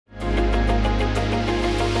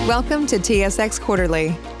Welcome to TSX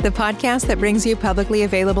Quarterly, the podcast that brings you publicly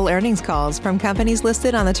available earnings calls from companies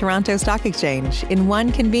listed on the Toronto Stock Exchange in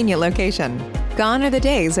one convenient location. Gone are the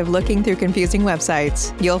days of looking through confusing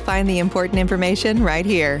websites. You'll find the important information right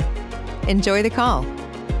here. Enjoy the call.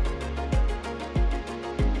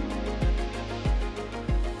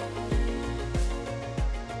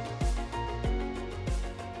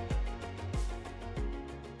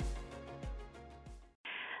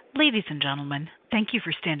 Ladies and gentlemen, thank you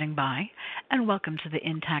for standing by, and welcome to the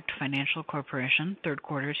Intact Financial Corporation Third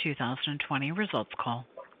Quarter 2020 Results Call.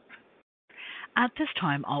 At this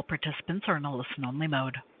time, all participants are in a listen-only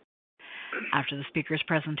mode. After the speaker's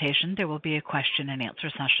presentation, there will be a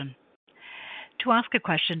question-and-answer session. To ask a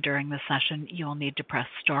question during the session, you will need to press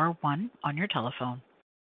star 1 on your telephone.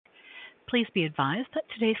 Please be advised that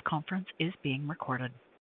today's conference is being recorded.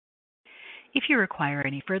 If you require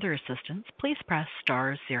any further assistance, please press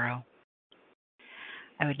star 0.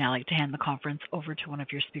 I would now like to hand the conference over to one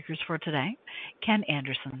of your speakers for today, Ken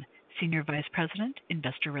Anderson, Senior Vice President,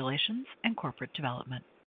 Investor Relations and Corporate Development.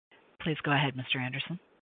 Please go ahead, Mr. Anderson.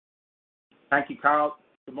 Thank you, Carl.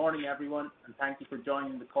 Good morning, everyone, and thank you for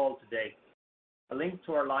joining the call today. A link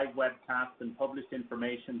to our live webcast and published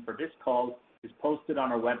information for this call is posted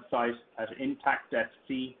on our website at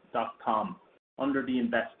intactfc.com under the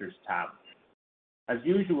Investors tab. As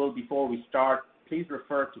usual, before we start, please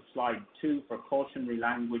refer to slide 2 for cautionary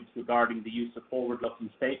language regarding the use of forward-looking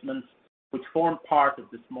statements, which form part of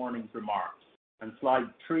this morning's remarks, and slide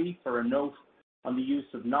 3 for a note on the use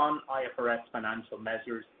of non-IFRS financial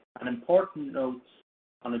measures and important notes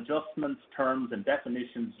on adjustments, terms, and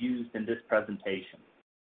definitions used in this presentation.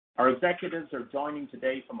 Our executives are joining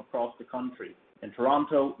today from across the country. In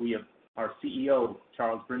Toronto, we have our CEO,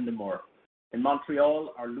 Charles Brindamour. In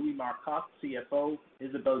Montreal are Louis Marcotte, CFO,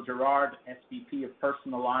 Isabelle Girard, SVP of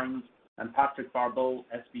Personal Lines, and Patrick Barbeau,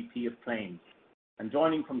 SVP of Claims. And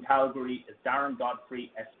joining from Calgary is Darren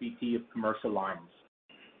Godfrey, SVP of Commercial Lines.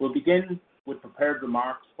 We'll begin with prepared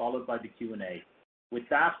remarks followed by the Q&A. With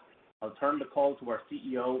that, I'll turn the call to our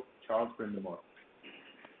CEO, Charles Brindamour.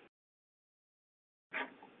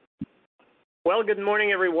 Well, good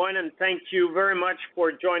morning, everyone, and thank you very much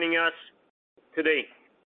for joining us today.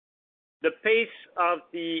 The pace of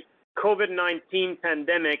the COVID-19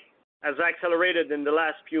 pandemic has accelerated in the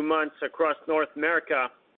last few months across North America,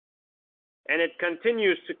 and it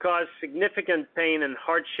continues to cause significant pain and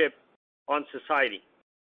hardship on society.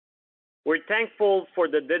 We're thankful for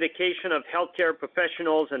the dedication of healthcare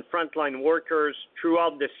professionals and frontline workers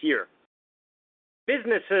throughout this year.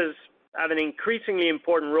 Businesses have an increasingly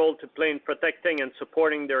important role to play in protecting and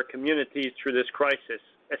supporting their communities through this crisis,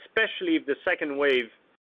 especially if the second wave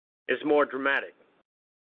is more dramatic.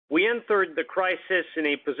 We entered the crisis in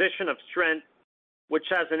a position of strength, which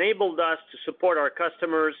has enabled us to support our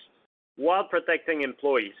customers while protecting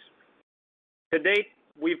employees. To date,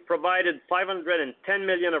 we've provided $510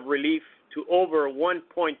 million of relief to over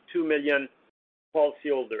 1.2 million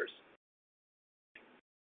policyholders.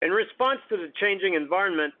 In response to the changing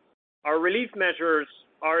environment, our relief measures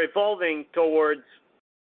are evolving towards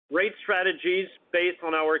rate strategies based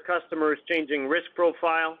on our customers' changing risk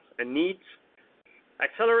profiles and needs,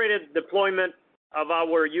 accelerated deployment of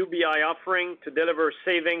our UBI offering to deliver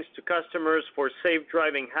savings to customers for safe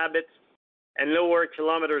driving habits and lower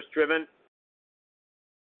kilometers driven,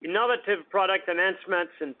 innovative product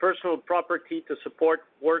enhancements in personal property to support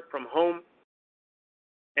work from home,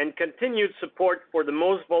 and continued support for the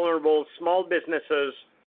most vulnerable small businesses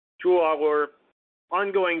through our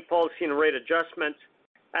ongoing policy and rate adjustments,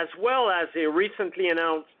 as well as a recently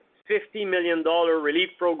announced $50 million relief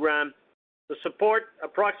program to support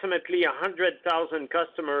approximately 100,000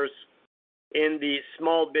 customers in the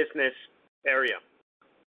small business area.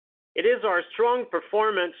 It is our strong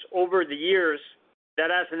performance over the years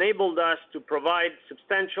that has enabled us to provide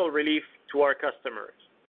substantial relief to our customers.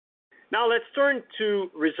 Now let's turn to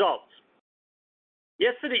results.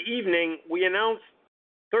 Yesterday evening, we announced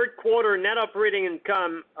third quarter net operating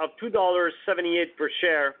income of $2.78 per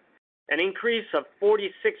share, an increase of 46%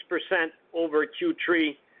 over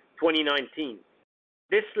Q3 2019.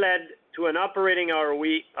 This led to an operating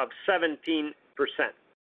ROE of 17%.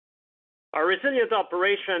 Our resilient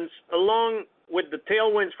operations, along with the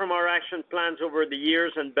tailwinds from our action plans over the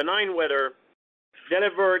years and benign weather,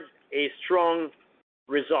 delivered a strong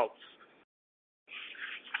results.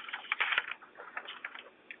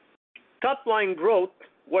 Top-line growth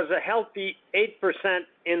was a healthy 8%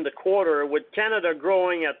 in the quarter, with Canada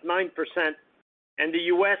growing at 9% and the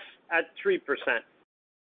U.S. at 3%.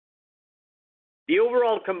 The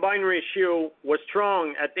overall combined ratio was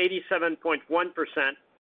strong at 87.1%,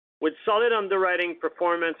 with solid underwriting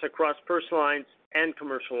performance across personal lines and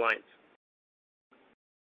commercial lines.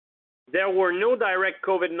 There were no direct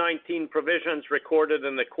COVID-19 provisions recorded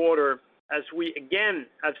in the quarter, as we again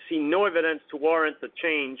have seen no evidence to warrant a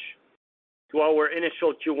change to our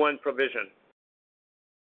initial Q1 provision.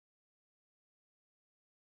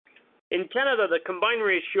 In Canada, the combined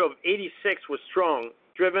ratio of 86 was strong,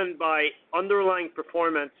 driven by underlying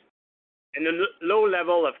performance and a low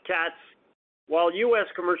level of CATs, while U.S.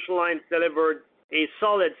 commercial lines delivered a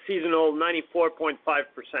solid seasonal 94.5%.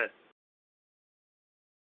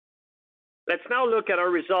 Let's now look at our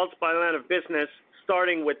results by line of business,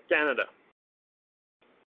 starting with Canada.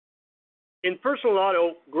 In personal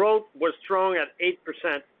auto, growth was strong at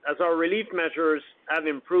 8% as our relief measures have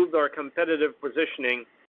improved our competitive positioning,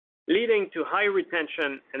 leading to high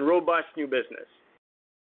retention and robust new business.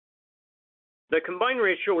 The combined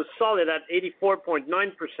ratio was solid at 84.9%,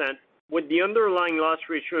 with the underlying loss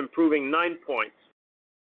ratio improving 9 points.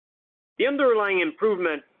 The underlying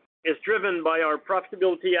improvement is driven by our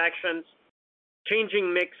profitability actions,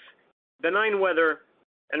 changing mix, benign weather,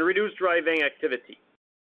 and reduced driving activity.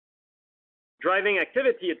 Driving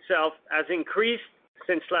activity itself has increased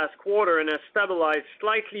since last quarter and has stabilized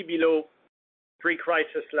slightly below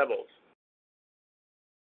pre-crisis levels.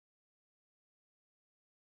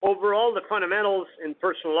 Overall, the fundamentals in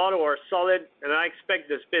personal auto are solid, and I expect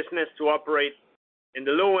this business to operate in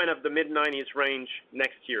the low end of the mid-90s range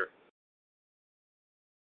next year.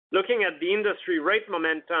 Looking at the industry, rate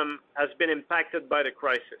momentum has been impacted by the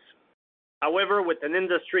crisis. However, with an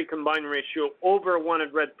industry combined ratio over 100%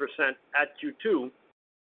 at Q2,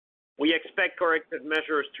 we expect corrective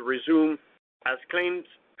measures to resume as claims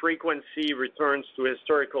frequency returns to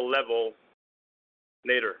historical level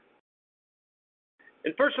later.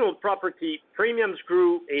 In personal property, premiums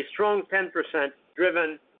grew a strong 10%,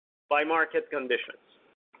 driven by market conditions,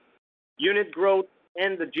 unit growth,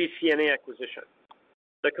 and the GCNA acquisition.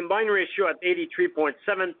 The combined ratio at 83.7%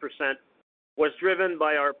 was driven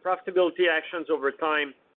by our profitability actions over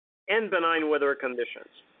time and benign weather conditions.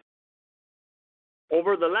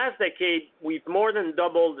 Over the last decade, we've more than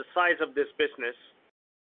doubled the size of this business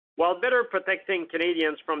while better protecting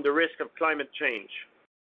Canadians from the risk of climate change.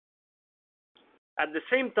 At the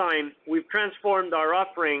same time, we've transformed our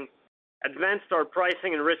offering, advanced our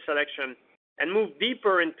pricing and risk selection, and moved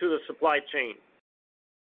deeper into the supply chain.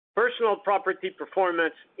 Personal property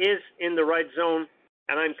performance is in the right zone,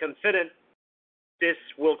 and I'm confident this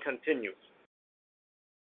will continue.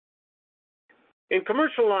 In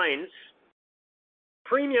commercial lines,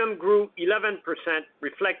 premium grew 11%,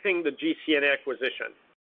 reflecting the GCNA acquisition.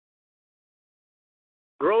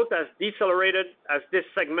 Growth has decelerated as this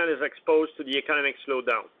segment is exposed to the economic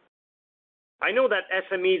slowdown. I know that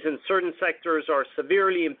SMEs in certain sectors are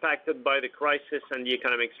severely impacted by the crisis and the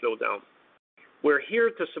economic slowdown. We're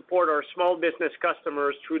here to support our small business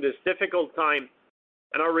customers through this difficult time,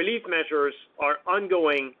 and our relief measures are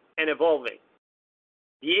ongoing and evolving.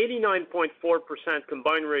 The 89.4%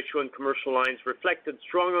 combined ratio in commercial lines reflected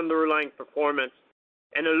strong underlying performance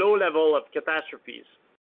and a low level of catastrophes.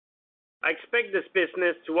 I expect this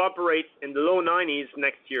business to operate in the low 90s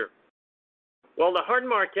next year. While the hard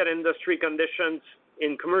market industry conditions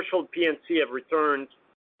in commercial P&C have returned,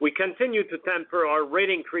 we continue to temper our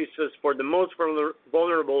rate increases for the most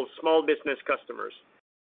vulnerable small business customers.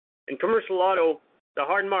 In commercial auto, the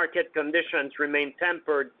hard market conditions remain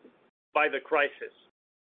tempered by the crisis.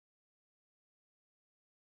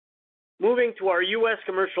 Moving to our U.S.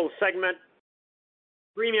 commercial segment,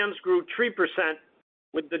 premiums grew 3%,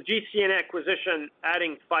 with the GCN acquisition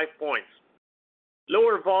adding 5 points.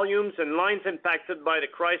 Lower volumes and lines impacted by the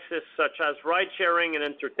crisis, such as ride-sharing and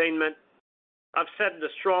entertainment, offset the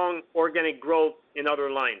strong organic growth in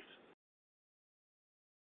other lines.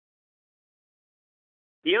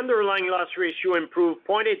 The underlying loss ratio improved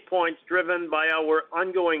 0.8 points, driven by our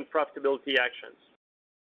ongoing profitability actions.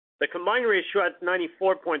 The combined ratio at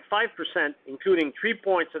 94.5%, including 3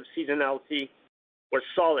 points of seasonality, was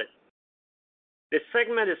solid. This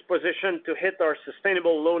segment is positioned to hit our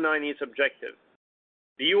sustainable low 90s objective.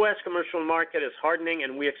 The U.S. commercial market is hardening,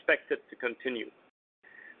 and we expect it to continue.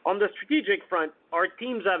 On the strategic front, our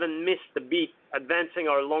teams haven't missed a beat advancing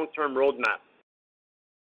our long-term roadmap.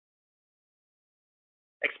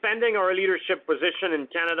 Expanding our leadership position in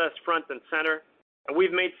Canada is front and center, and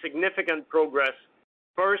we've made significant progress.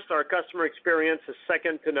 First, our customer experience is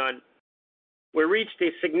second to none. We reached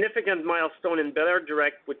a significant milestone in Belair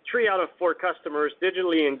Direct, with 3 out of 4 customers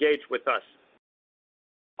digitally engaged with us.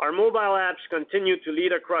 Our mobile apps continue to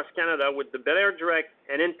lead across Canada, with the Belair Direct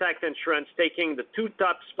and Intact Insurance taking the 2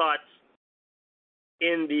 top spots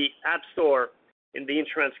in the App Store in the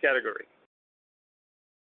insurance category.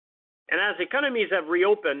 And as economies have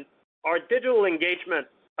reopened, our digital engagement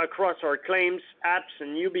across our claims, apps,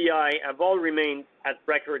 and UBI have all remained at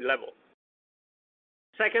record levels.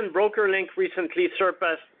 Second, BrokerLink recently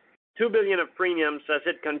surpassed $2 billion of premiums as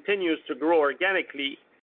it continues to grow organically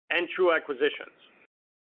and through acquisitions.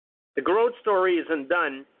 The growth story isn't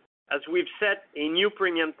done, as we've set a new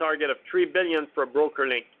premium target of $3 billion for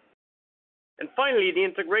BrokerLink. And finally, the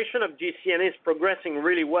integration of GCNA is progressing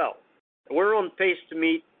really well. We're on pace to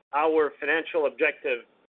meet our financial objective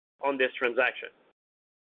on this transaction.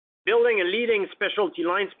 Building a leading specialty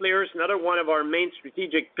lines player is another one of our main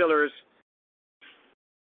strategic pillars,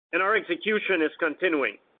 and our execution is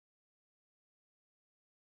continuing.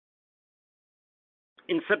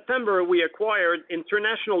 In September, we acquired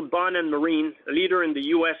International Bond and Marine, a leader in the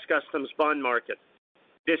U.S. customs bond market.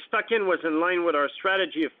 This tuck-in was in line with our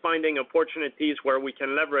strategy of finding opportunities where we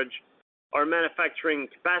can leverage our manufacturing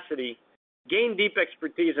capacity, gain deep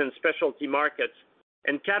expertise in specialty markets,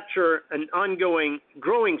 and capture an ongoing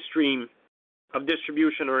growing stream of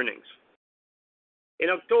distribution earnings. In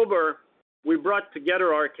October, we brought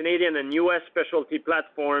together our Canadian and U.S. specialty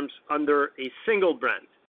platforms under a single brand,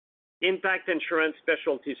 Intact Insurance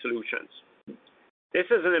Specialty Solutions. This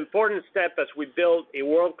is an important step as we build a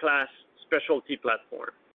world-class specialty platform.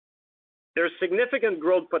 There's significant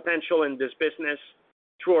growth potential in this business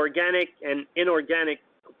through organic and inorganic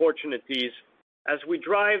opportunities as we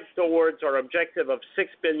drive towards our objective of $6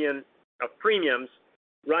 billion of premiums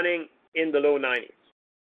running in the low 90s.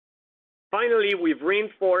 Finally, we've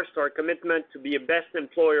reinforced our commitment to be a best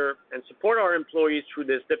employer and support our employees through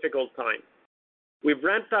this difficult time. We've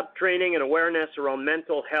ramped up training and awareness around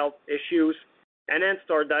mental health issues, enhanced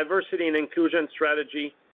our diversity and inclusion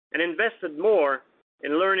strategy, and invested more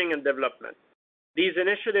in learning and development. These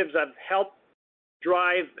initiatives have helped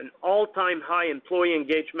drive an all-time high employee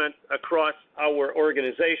engagement across our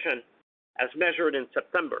organization as measured in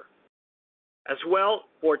September. As well,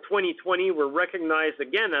 for 2020, we're recognized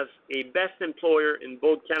again as a best employer in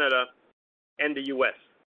both Canada and the U.S.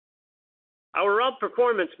 Our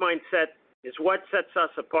outperformance mindset is what sets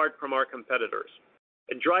us apart from our competitors.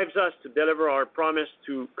 It drives us to deliver our promise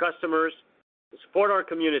to customers, to support our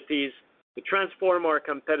communities, to transform our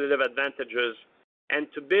competitive advantages, and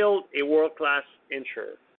to build a world-class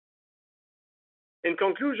insurer. In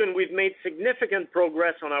conclusion, we've made significant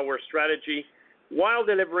progress on our strategy while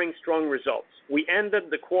delivering strong results. We ended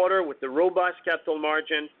the quarter with a robust capital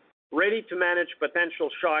margin, ready to manage potential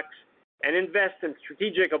shocks and invest in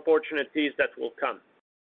strategic opportunities that will come.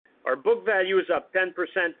 Our book value is up 10%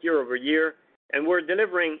 year over year, and we're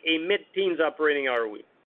delivering a mid-teens operating ROE.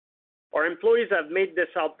 Our employees have made this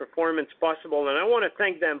outperformance possible, and I want to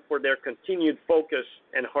thank them for their continued focus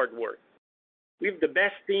and hard work. We have the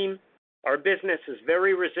best team, our business is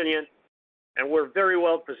very resilient, and we're very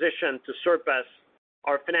well positioned to surpass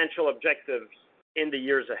our financial objectives in the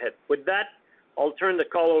years ahead. With that, I'll turn the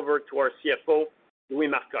call over to our CFO, Louis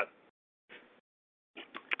Marcotte.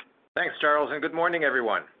 Thanks, Charles, and good morning,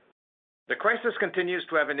 everyone. The crisis continues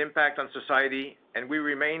to have an impact on society, and we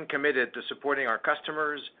remain committed to supporting our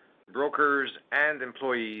customers, brokers, and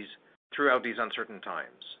employees throughout these uncertain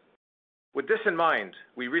times. With this in mind,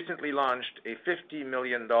 we recently launched a $50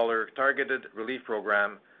 million targeted relief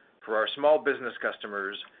program for our small business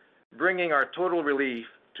customers, bringing our total relief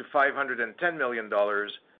to $510 million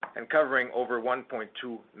and covering over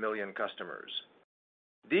 1.2 million customers.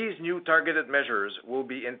 These new targeted measures will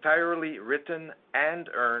be entirely written and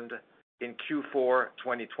earned in Q4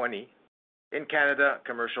 2020 in Canada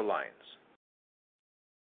Commercial Lines.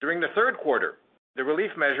 During the third quarter, the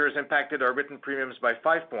relief measures impacted our written premiums by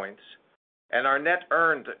 5 points and our net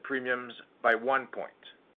earned premiums by 1 point.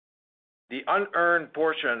 The unearned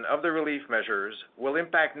portion of the relief measures will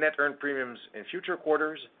impact net earned premiums in future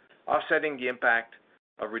quarters, offsetting the impact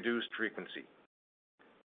of reduced frequency.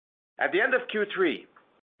 At the end of Q3,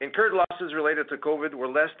 incurred losses related to COVID were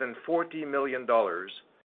less than $40 million,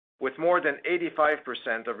 with more than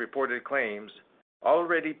 85% of reported claims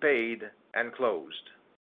already paid and closed.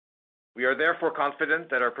 We are therefore confident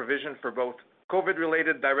that our provision for both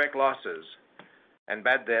COVID-related direct losses and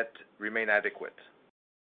bad debt remain adequate.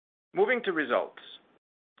 Moving to results.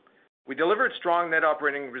 We delivered strong net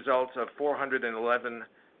operating results of $411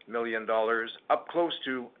 million, up close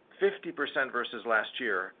to 50% versus last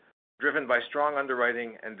year, driven by strong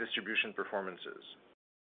underwriting and distribution performances.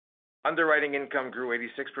 Underwriting income grew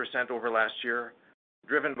 86% over last year,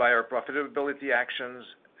 driven by our profitability actions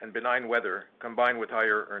and benign weather, combined with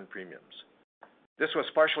higher earned premiums. This was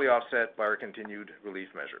partially offset by our continued relief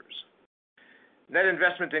measures. Net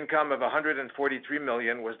investment income of $143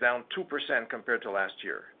 million was down 2% compared to last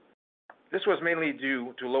year. This was mainly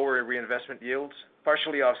due to lower reinvestment yields,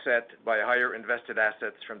 partially offset by higher invested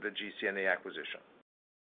assets from the GCNA acquisition.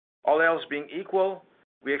 All else being equal,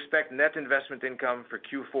 we expect net investment income for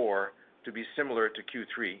Q4 to be similar to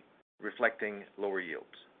Q3, reflecting lower yields.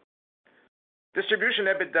 Distribution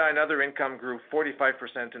EBITDA and other income grew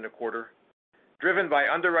 45% in the quarter, driven by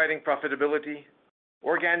underwriting profitability,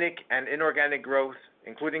 organic and inorganic growth,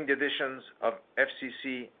 including the additions of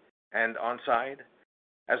FCC and Onside,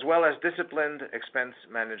 as well as disciplined expense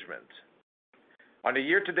management. On a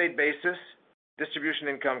year-to-date basis, distribution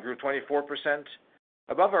income grew 24%,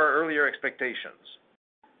 above our earlier expectations.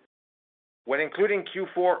 When including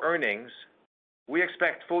Q4 earnings, we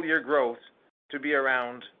expect full-year growth to be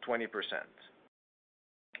around 20%.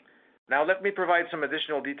 Now let me provide some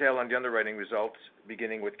additional detail on the underwriting results,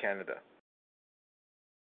 beginning with Canada.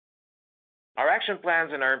 Our action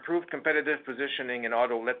plans and our improved competitive positioning in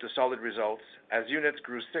auto led to solid results as units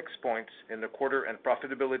grew 6 points in the quarter and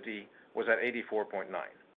profitability was at 84.9.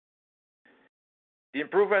 The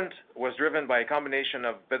improvement was driven by a combination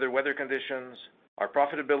of better weather conditions, our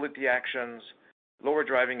profitability actions, lower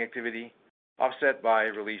driving activity, offset by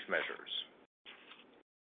relief measures.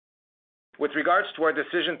 With regards to our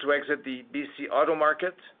decision to exit the BC auto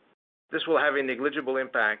market, this will have a negligible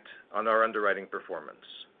impact on our underwriting performance.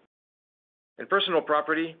 In personal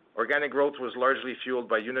property, organic growth was largely fueled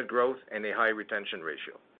by unit growth and a high retention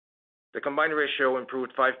ratio. The combined ratio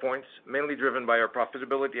improved 5 points, mainly driven by our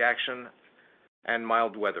profitability action and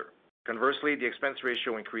mild weather. Conversely, the expense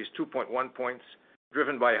ratio increased 2.1 points,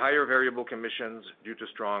 driven by higher variable commissions due to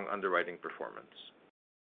strong underwriting performance.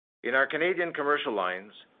 In our Canadian commercial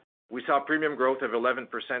lines, we saw premium growth of 11%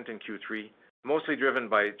 in Q3, mostly driven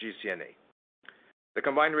by GCNA. The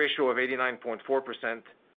combined ratio of 89.4%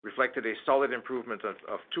 reflected a solid improvement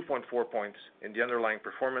of 2.4 points in the underlying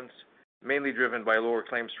performance, mainly driven by lower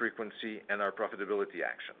claims frequency and our profitability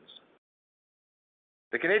actions.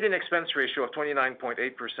 The Canadian expense ratio of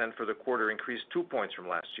 29.8% for the quarter increased 2 points from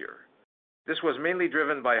last year. This was mainly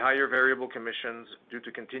driven by higher variable commissions due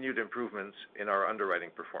to continued improvements in our underwriting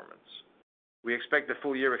performance. We expect the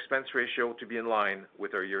full-year expense ratio to be in line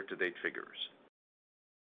with our year-to-date figures.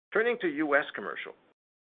 Turning to U.S. commercial.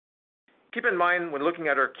 Keep in mind when looking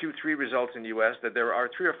at our Q3 results in the U.S. that there are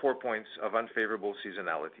 3 or 4 points of unfavorable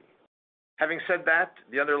seasonality. Having said that,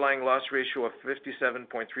 the underlying loss ratio of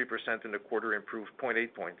 57.3% in the quarter improved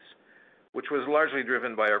 0.8 points, which was largely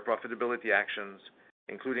driven by our profitability actions,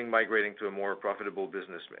 including migrating to a more profitable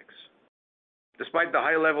business mix. Despite the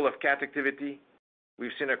high level of CAT activity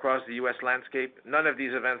we've seen across the U.S. landscape, none of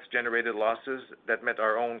these events generated losses that met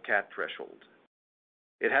our own CAT threshold.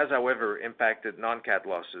 It has, however, impacted non-CAT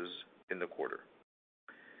losses in the quarter.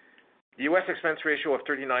 The U.S. expense ratio of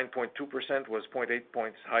 39.2% was 0.8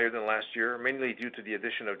 points higher than last year, mainly due to the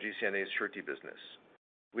addition of GCNA's surety business.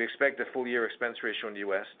 We expect the full-year expense ratio in the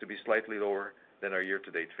U.S. to be slightly lower than our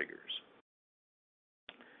year-to-date figures.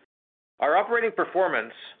 Our operating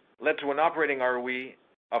performance led to an operating ROE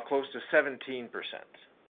of close to 17%.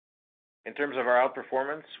 In terms of our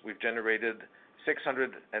outperformance, we've generated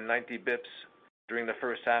 690 bips during the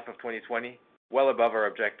first half of 2020, well above our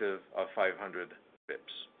objective of 500 bips.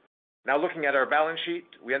 Now looking at our balance sheet,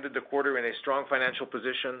 we ended the quarter in a strong financial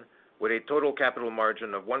position with a total capital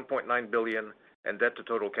margin of $1.9 billion and debt to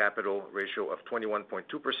total capital ratio of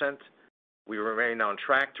 21.2%. We remain on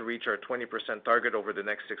track to reach our 20% target over the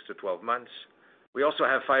next 6 to 12 months. We also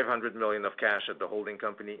have $500 million of cash at the holding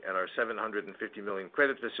company, and our $750 million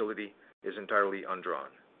credit facility is entirely undrawn.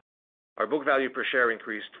 Our book value per share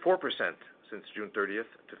increased 4% since June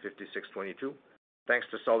 30th to $56.22, thanks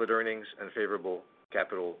to solid earnings and favorable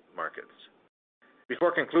capital markets.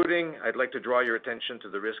 Before concluding, I'd like to draw your attention to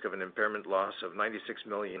the risk of an impairment loss of $96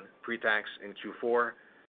 million pre-tax in Q4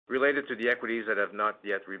 related to the equities that have not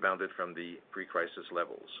yet rebounded from the pre-crisis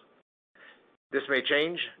levels. This may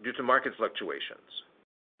change due to market fluctuations,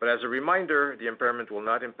 but as a reminder, the impairment will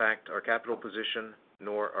not impact our capital position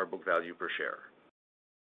nor our book value per share.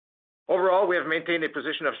 Overall, we have maintained a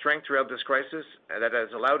position of strength throughout this crisis that has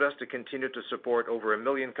allowed us to continue to support over 1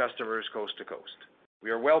 million customers coast to coast. We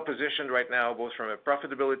are well positioned right now, both from a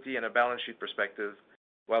profitability and a balance sheet perspective,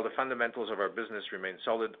 while the fundamentals of our business remain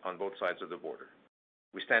solid on both sides of the border.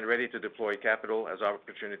 We stand ready to deploy capital as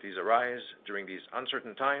opportunities arise during these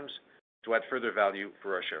uncertain times to add further value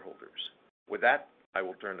for our shareholders. With that, I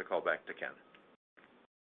will turn the call back to Ken.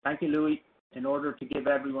 Thank you, Louis. In order to give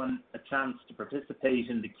everyone a chance to participate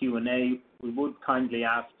in the Q&A, we would kindly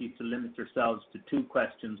ask you to limit yourselves to 2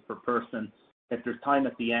 questions per person. If there's time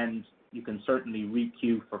at the end, you can certainly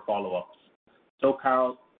re-queue for follow-ups. So,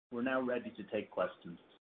 Carol, we're now ready to take questions.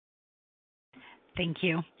 Thank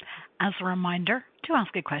you. As a reminder, to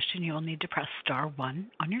ask a question, you will need to press star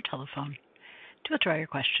 1 on your telephone. To withdraw your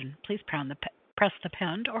question, please press the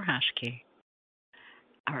pound or hash key.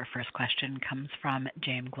 Our first question comes from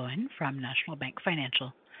Jaeme Gloyn from National Bank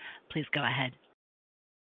Financial. Please go ahead.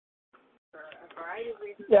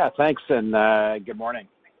 Yeah, thanks, and good morning.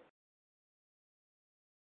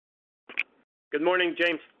 Good morning,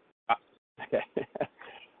 James. Okay.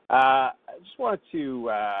 I just wanted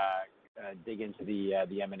to dig into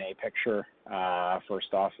the M&A picture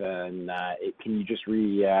first off, and can you just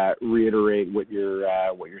reiterate what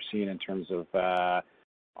you're seeing in terms of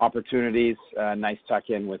opportunities? Nice tuck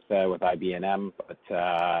in with IB&M, but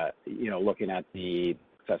looking at the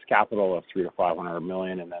excess capital of $300 to $500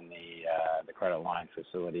 million, and then the credit line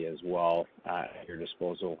facility as well at your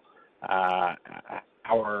disposal. How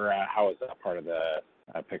is that part of the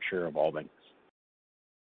picture evolving?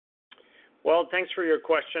 Well, thanks for your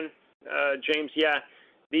question, James. Yeah,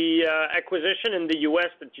 the acquisition in the U.S.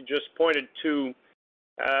 that you just pointed to,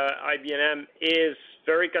 IB&M, is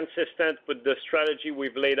very consistent with the strategy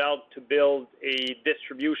we've laid out to build a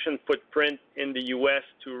distribution footprint in the U.S.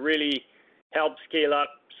 to really help scale up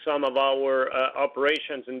some of our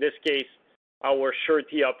operations, in this case, our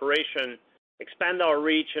surety operation, expand our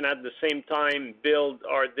reach, and at the same time build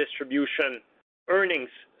our distribution earnings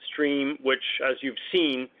stream, which, as you've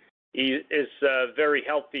seen, is very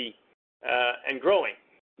healthy and growing.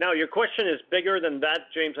 Now, your question is bigger than that,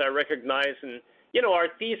 James, I recognize, and our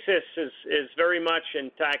thesis is very much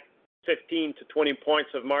intact. 15 to 20 points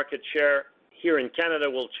of market share here in Canada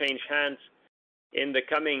will change hands in the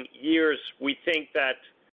coming years. We think that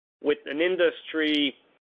with an industry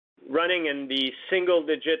running in the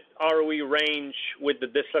single-digit ROE range, with the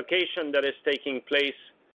dislocation that is taking place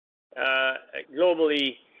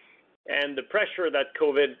globally, and the pressure that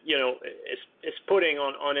COVID, is putting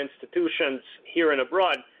on institutions here and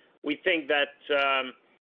abroad, we think that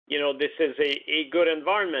this is a good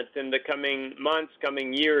environment in the coming months,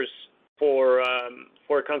 coming years for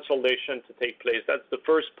consolidation to take place. That's the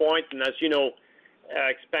first point, and as you know,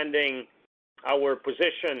 expanding our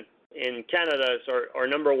position in Canada is our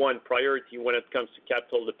number one priority when it comes to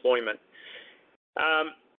capital deployment.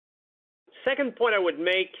 Second point I would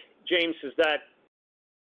make, James, is that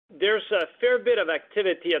there's a fair bit of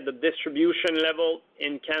activity at the distribution level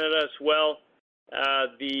in Canada as well.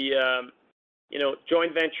 The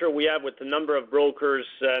joint venture we have with a number of brokers,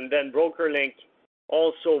 and then BrokerLink,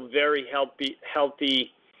 also very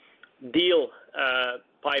healthy deal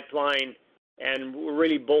pipeline, and we're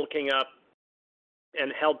really bulking up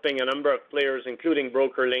and helping a number of players, including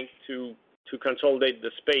BrokerLink, to consolidate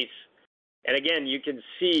the space. And again, you can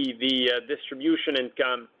see the distribution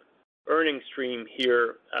income earning stream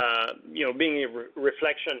here, being a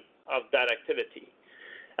reflection of that activity.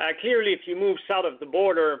 Clearly, if you move south of the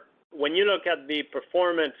border, when you look at the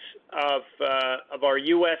performance of our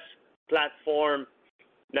U.S. platform,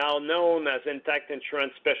 now known as Intact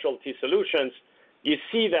Insurance Specialty Solutions, you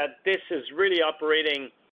see that this is really operating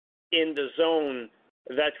in the zone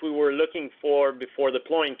that we were looking for before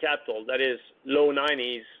deploying capital, that is low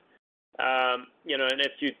 90s. And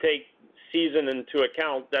if you take season into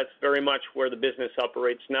account, that's very much where the business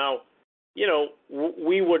operates now.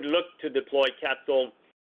 We would look to deploy capital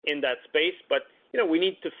in that space, but we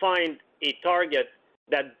need to find a target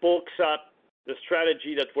that bulks up the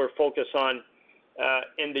strategy that we're focused on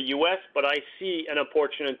in the U.S., but I see an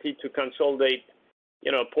opportunity to consolidate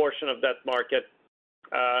a portion of that market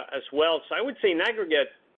as well. So I would say in aggregate,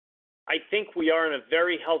 I think we are in a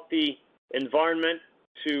very healthy environment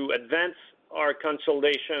to advance our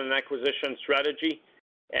consolidation and acquisition strategy,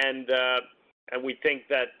 and we think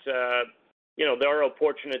that there are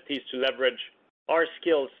opportunities to leverage our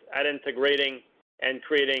skills at integrating and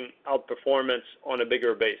creating outperformance on a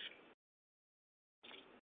bigger base.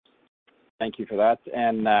 Thank you for that.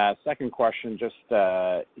 And second question, just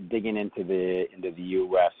digging into the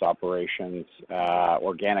U.S. operations,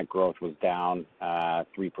 organic growth was down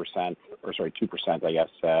 2%, I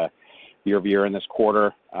guess, year over year in this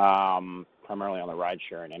quarter, primarily on the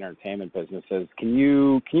rideshare and entertainment businesses. Can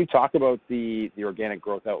you talk about the organic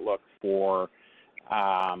growth outlook for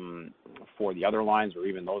the other lines, or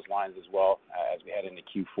even those lines as well, as we head into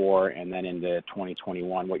Q4 and then into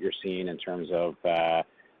 2021? What you're seeing in terms of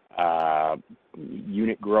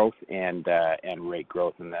unit growth and rate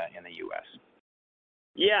growth in the U.S.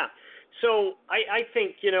 Yeah. So I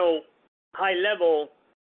think, high level,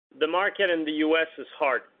 the market in the U.S. is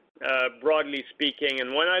hard, broadly speaking.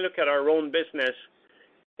 And when I look at our own business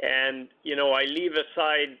and, I leave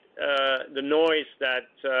aside the noise that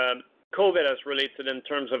COVID has related in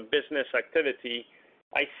terms of business activity,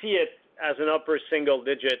 I see it as an upper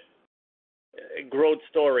single-digit growth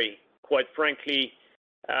story. Quite frankly,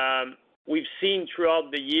 we've seen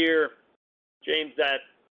throughout the year, James, that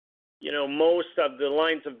most of the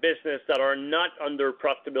lines of business that are not under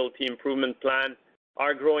profitability improvement plan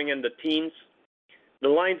are growing in the teens. The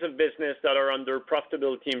lines of business that are under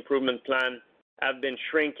profitability improvement plan have been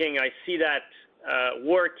shrinking. I see that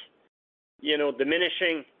work,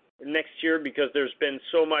 diminishing next year because there's been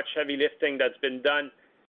so much heavy lifting that's been done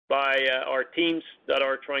by our teams that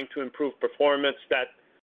are trying to improve performance that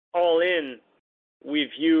all in, we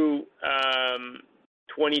view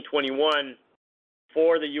 2021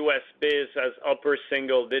 for the U.S. biz as upper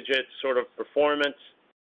single digit sort of performance,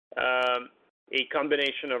 a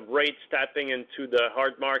combination of rates tapping into the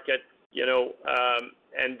hard market,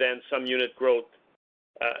 and then some unit growth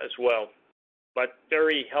as well. But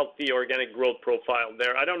very healthy organic growth profile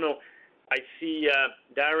there. I don't know. I see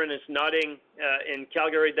Darren is nodding in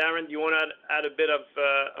Calgary. Darren, do you want to add a bit of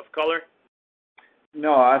color?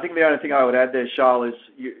 No, I think the only thing I would add there, Charles, is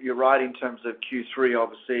you're right in terms of Q3.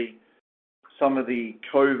 Obviously, some of the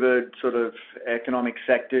COVID sort of economic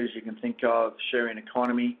sectors, you can think of sharing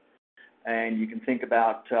economy, and you can think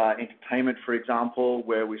about entertainment, for example,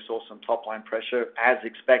 where we saw some top-line pressure as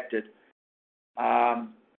expected.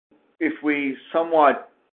 If we somewhat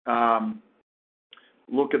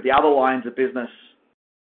look at the other lines of business,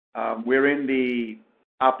 we're in the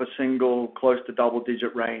upper single, close to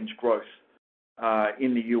double-digit range growth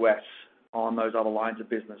in the U.S. on those other lines of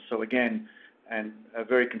business. So again, and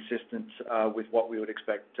very consistent with what we would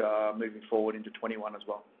expect moving forward into 21 as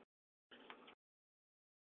well.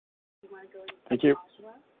 Thank you.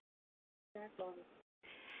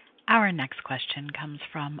 Our next question comes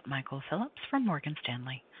from Michael Phillips from Morgan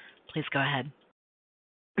Stanley. Please go ahead.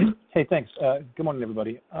 Hey, thanks. Good morning,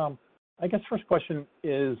 everybody. I guess first question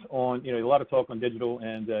is on, a lot of talk on digital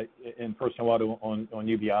and in personal auto on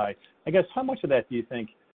UBI. I guess how much of that do you think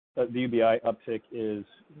the UBI uptick is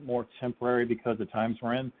more temporary because the times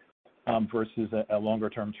we're in versus a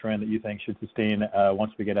longer-term trend that you think should sustain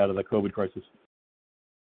once we get out of the COVID crisis?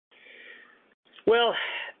 Well,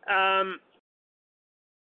 I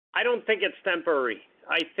don't think it's temporary.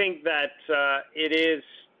 I think that it is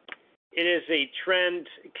a trend.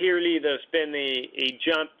 Clearly, there's been a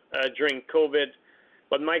jump during COVID.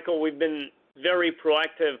 But, Michael, we've been very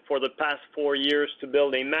proactive for the past 4 years to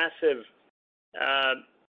build a massive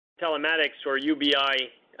telematics or UBI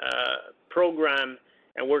program.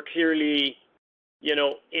 And we're clearly,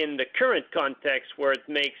 in the current context where it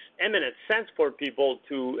makes eminent sense for people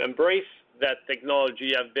to embrace that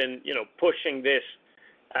technology, have been, pushing this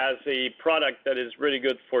as a product that is really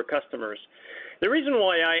good for customers. The reason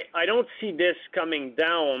why I don't see this coming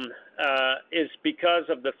down is because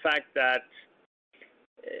of the fact that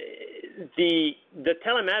the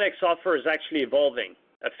telematics offer is actually evolving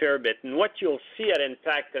a fair bit. And what you'll see at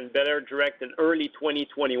Intact and Better Direct in early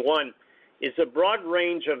 2021 is a broad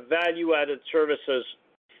range of value-added services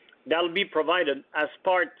that will be provided as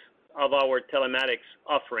part of our telematics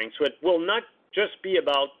offering. So it will not just be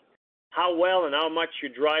about how well and how much you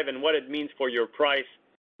drive and what it means for your price.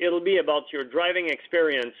 It'll be about your driving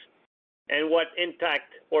experience and what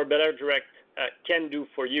Intact or Better Direct can do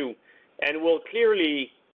for you. And we'll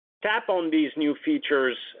clearly tap on these new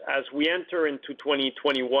features as we enter into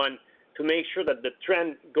 2021 to make sure that the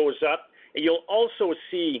trend goes up. And you'll also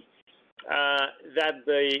see that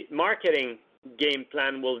the marketing game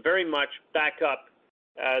plan will very much back up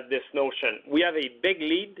this notion. We have a big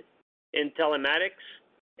lead in telematics,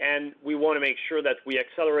 and we want to make sure that we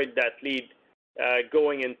accelerate that lead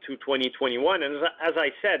going into 2021. And as I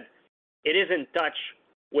said, it is in touch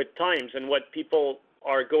with times and what people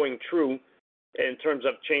are going through in terms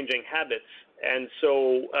of changing habits. And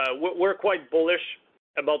so we're quite bullish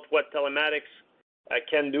about what telematics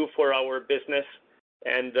can do for our business,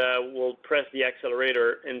 and we'll press the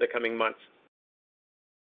accelerator in the coming months.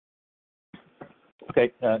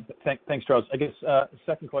 Okay, thanks, Charles. I guess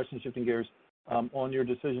second question, shifting gears, on your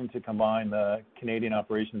decision to combine the Canadian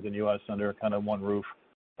operations and U.S. under kind of one roof,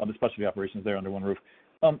 the specialty operations there under one roof.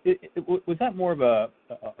 Was that more of a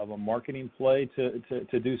marketing play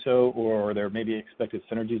to do so, or are there maybe expected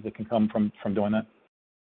synergies that can come from doing that?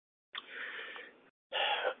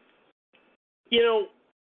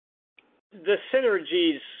 The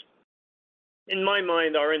synergies, in my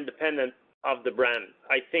mind, are independent of the brand.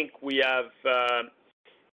 I think we have,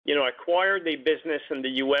 acquired a business in the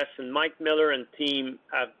U.S., and Mike Miller and team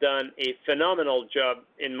have done a phenomenal job,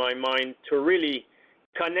 in my mind, to really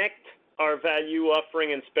connect our value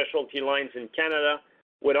offering and specialty lines in Canada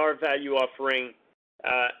with our value offering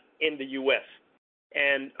in the U.S.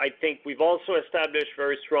 And I think we've also established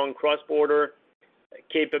very strong cross-border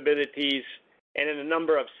capabilities, and in a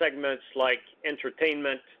number of segments like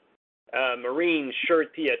entertainment, marine,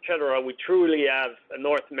 surety, etc., we truly have a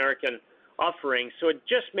North American offering. So it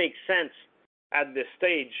just makes sense at this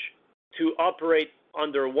stage to operate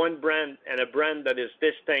under one brand and a brand that is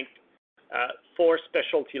distinct for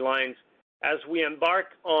specialty lines as we embark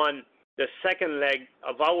on the second leg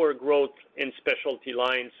of our growth in specialty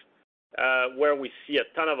lines, where we see a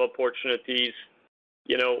ton of opportunities,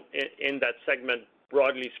 in that segment,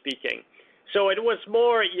 broadly speaking. So it was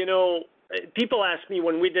more, people asked me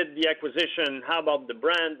when we did the acquisition, how about the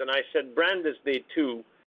brand? And I said, brand is day two.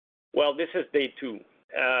 Well, this is day two.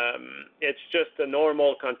 It's just a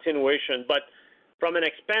normal continuation. But from an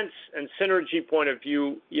expense and synergy point of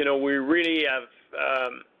view, we really have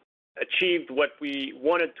achieved what we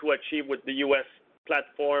wanted to achieve with the U.S.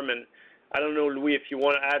 platform. And I don't know, Louis, if you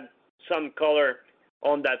want to add some color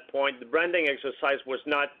on that point. The branding exercise was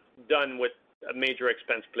not done with a major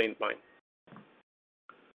expense plane in mind.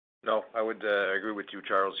 No, I would agree with you,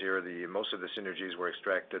 Charles, here. Most of the synergies were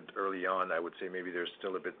extracted early on. I would say maybe there's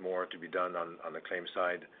still a bit more to be done on the claim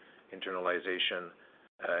side, internalization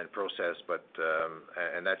and process, but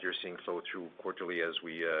and that you're seeing flow through quarterly as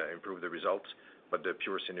we improve the results. But the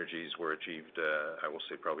pure synergies were achieved, I will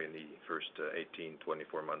say, probably in the first 18,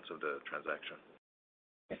 24 months of the transaction.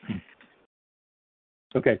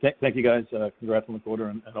 Okay, thank you guys. Congrats on the quarter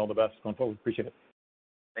and all the best going forward. Appreciate it.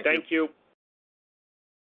 Thank you.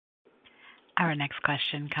 Our next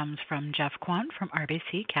question comes from Jeff Kwan from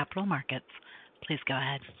RBC Capital Markets. Please go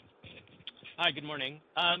ahead. Hi, good morning.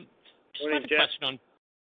 Morning, Jeff.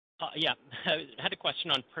 I had a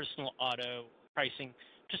question on personal auto pricing.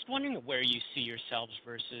 Just wondering where you see yourselves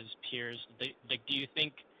versus peers. Do you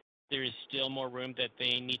think there is still more room that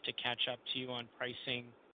they need to catch up to you on pricing?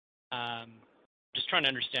 Just trying to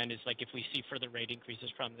understand is if we see further rate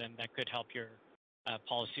increases from them, that could help your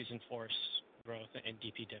policies in force growth and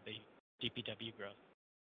DPW growth.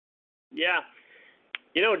 Yeah.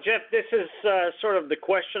 Jeff, this is sort of the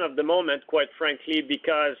question of the moment, quite frankly,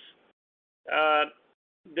 because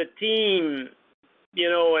the team,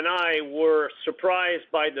 and I were surprised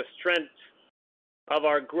by the strength of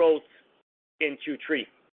our growth in Q3.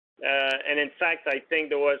 And in fact, I think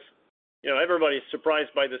there was, everybody's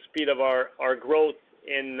surprised by the speed of our growth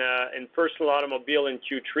in personal automobile in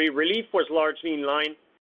Q3. Relief was largely in line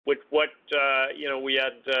with what we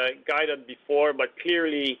had guided before, but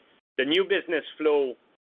clearly the new business flow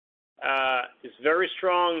is very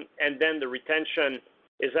strong, and then the retention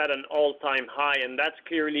is at an all-time high, and that's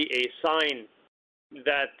clearly a sign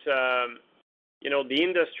that the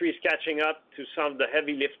industry is catching up to some of the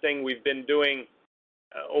heavy lifting we've been doing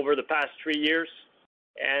over the past 3 years,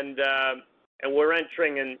 and we're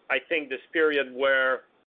entering in, I think, this period where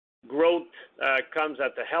growth comes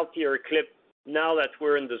at a healthier clip now that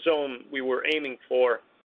we're in the zone we were aiming for.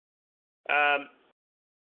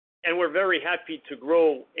 And we're very happy to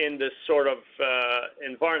grow in this sort of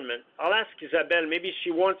environment. I'll ask Isabelle, maybe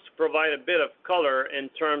she wants to provide a bit of color in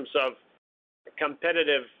terms of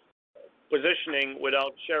competitive positioning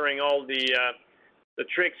without sharing all the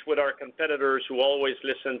tricks with our competitors who always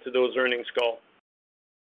listen to those earnings calls.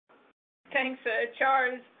 Thanks,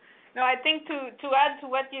 Charles. No, I think to add to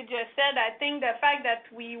what you just said, I think the fact that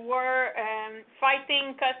we were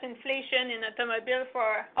fighting cost inflation in automobile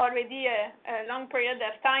for already a long period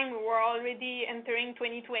of time, we were already entering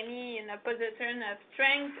 2020 in a position of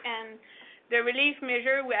strength, and the relief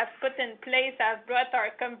measure we have put in place has brought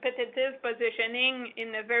our competitive positioning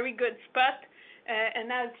in a very good spot. And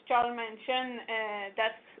as Charles mentioned,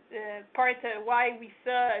 that's part of why we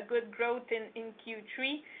saw a good growth in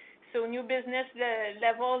Q3. So new business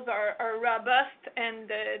levels are robust, and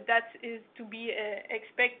that is to be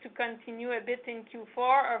expect to continue a bit in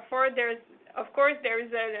Q4. There is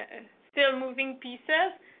still moving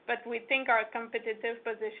pieces, but we think our competitive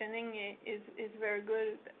positioning is very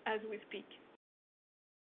good as we speak.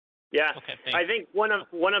 Yeah, okay, I think one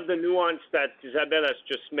of the nuance that Isabelle has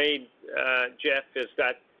just made, Jeff, is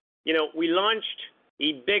that we launched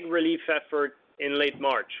a big relief effort in late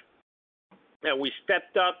March. Now we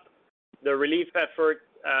stepped up the relief effort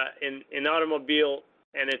in automobile,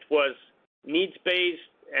 and it was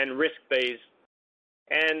needs-based and risk-based.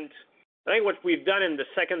 And I think what we've done in the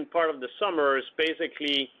second part of the summer is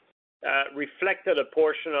basically reflected a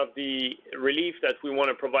portion of the relief that we want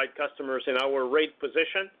to provide customers in our rate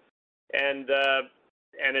position, and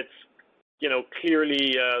it's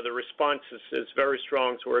clearly the response is very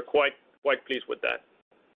strong, so we're quite pleased with that.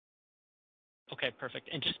 Okay, perfect.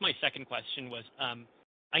 And just my second question was,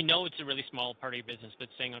 I know it's a really small part of your business, but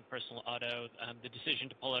staying on personal auto, the decision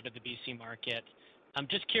to pull out of the BC market, I'm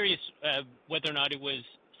just curious whether or not it was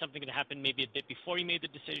something that happened maybe a bit before you made the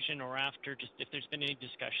decision or after, just if there's been any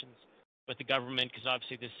discussions with the government, because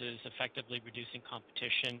obviously this is effectively reducing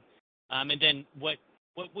competition. And then what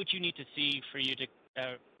would you need to see for you to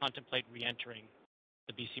contemplate re-entering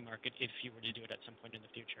the BC market if you were to do it at some point in the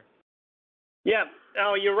future? Yeah,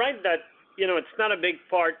 you're right that it's not a big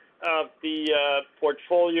part of the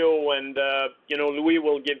portfolio, and Louis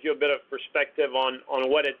will give you a bit of perspective on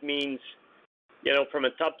what it means, from a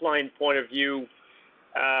top line point of view.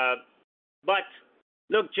 But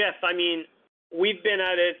look, Jeff, I mean, we've been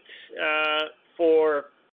at it for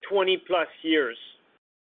 20 plus years,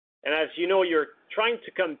 and as you know, you're trying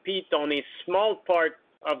to compete on a small part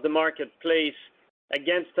of the marketplace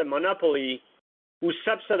against a monopoly who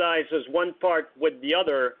subsidizes one part with the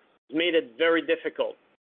other, made it very difficult.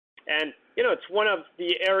 And, it's one of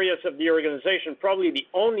the areas of the organization, probably the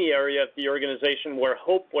only area of the organization where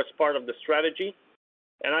hope was part of the strategy.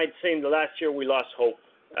 And I'd say in the last year we lost hope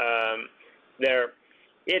there.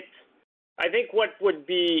 I think what would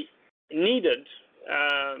be needed,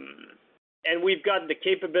 and we've got the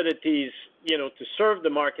capabilities, to serve the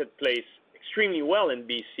marketplace extremely well in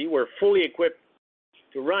BC. We're fully equipped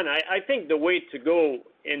to run. I think the way to go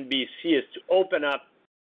in BC is to open up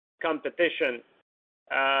competition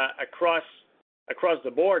across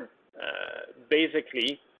the board,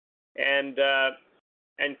 basically, and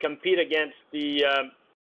compete against the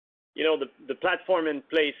platform in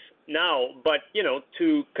place now. But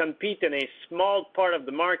to compete in a small part of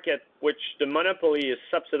the market, which the monopoly is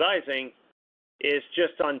subsidizing, is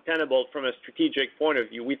just untenable from a strategic point of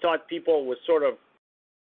view. We thought people would sort of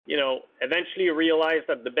eventually realize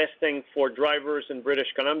that the best thing for drivers in British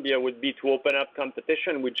Columbia would be to open up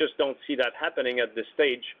competition. We just don't see that happening at this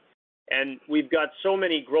stage. And we've got so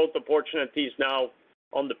many growth opportunities now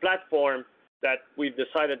on the platform that we've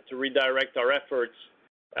decided to redirect our efforts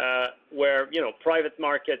where, private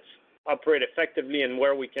markets operate effectively and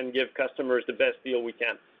where we can give customers the best deal we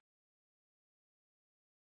can.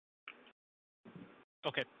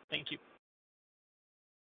 Okay, thank you.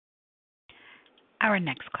 Our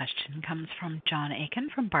next question comes from John Aiken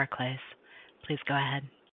from Barclays. Please go ahead.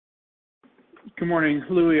 Good morning,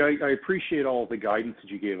 Louis. I appreciate all the guidance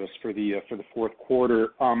that you gave us for the fourth quarter.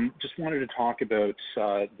 Just wanted to talk about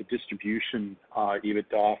the distribution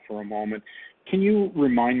EBITDA for a moment. Can you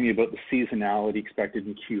remind me about the seasonality expected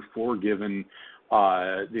in Q4, given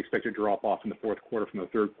the expected drop off in the fourth quarter from the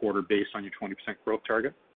third quarter, based on your 20% growth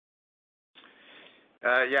target?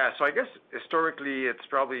 So I guess historically it's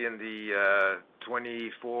probably in the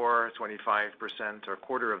 24, 25% or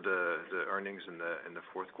quarter of the earnings in the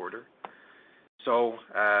fourth quarter. So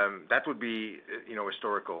that would be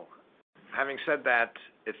historical. Having said that,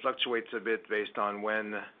 it fluctuates a bit based on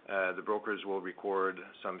when the brokers will record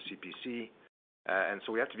some CPC, and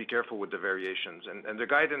so we have to be careful with the variations. And the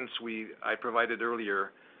guidance I provided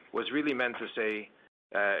earlier was really meant to say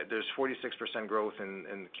there's 46% growth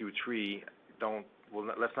in Q3.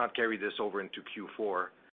 Let's not carry this over into Q4,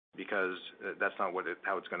 because that's not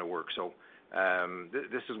how it's going to work. So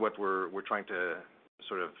this is what we're trying to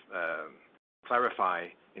sort of clarify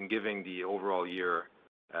in giving the overall year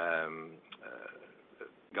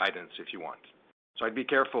guidance, if you want. So I'd be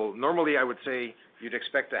careful. Normally, I would say you'd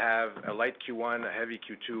expect to have a light Q1, a heavy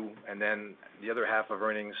Q2, and then the other half of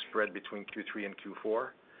earnings spread between Q3 and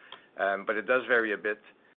Q4. But it does vary a bit,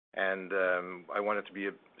 and I want it to be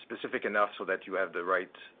specific enough so that you have the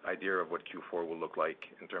right idea of what Q4 will look like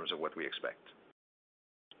in terms of what we expect.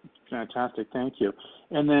 Fantastic, thank you.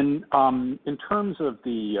 And then in terms of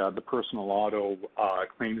the personal auto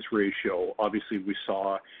claims ratio, obviously we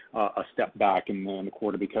saw a step back in the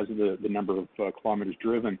quarter because of the number of kilometers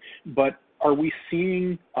driven. But are we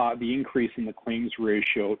seeing the increase in the claims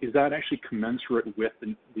ratio? Is that actually commensurate with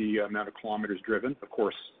the amount of kilometers driven, of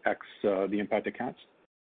course, X the impact of cats?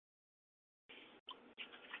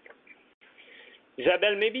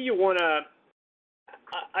 Isabelle, maybe you want to,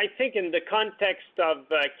 I think in the context of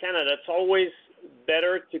Canada, it's always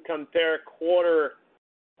better to compare quarter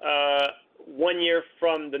 1 year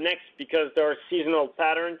from the next, because there are seasonal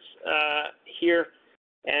patterns here.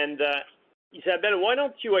 And Isabelle, why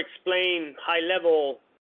don't you explain high level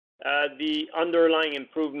the underlying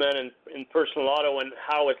improvement in personal auto and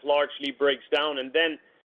how it largely breaks down, and then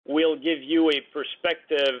we'll give you a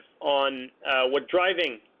perspective on what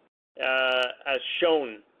driving has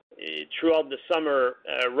shown throughout the summer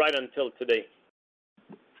right until today.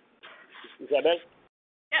 Isabelle?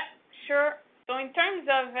 Yeah, sure. So in terms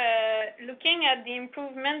of looking at the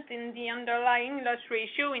improvement in the underlying loss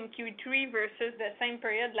ratio in Q3 versus the same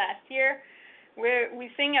period last year, we're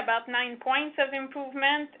seeing about 9 points of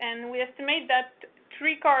improvement, and we estimate that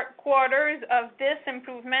 3/4 of this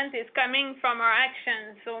improvement is coming from our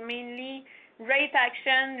actions, so mainly rate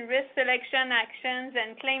action, risk selection actions,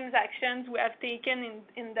 and claims actions we have taken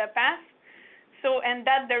in the past. So, and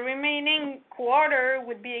that the remaining quarter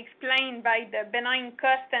would be explained by the benign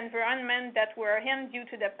cost environment that we're in due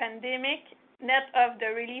to the pandemic, net of the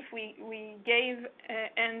relief we gave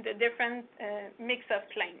and the different mix of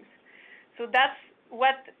claims. So that's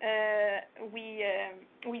what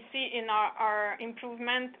we see in our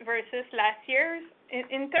improvement versus last year's.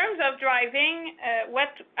 In terms of driving,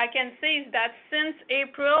 what I can say is that since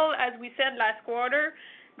April, as we said last quarter,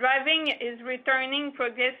 driving is returning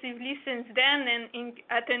progressively since then and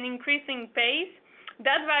at an increasing pace.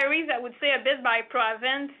 That varies, I would say, a bit by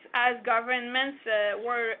province as governments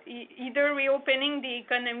were either reopening the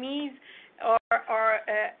economies or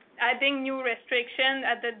adding new restrictions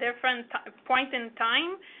at a different point in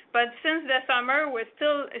time. But since the summer, we're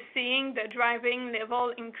still seeing the driving level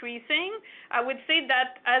increasing. I would say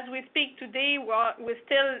that as we speak today, we're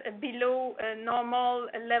still below normal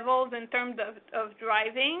levels in terms of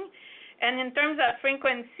driving. And in terms of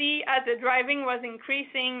frequency, as the driving was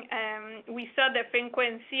increasing, we saw the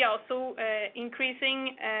frequency also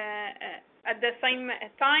increasing at the same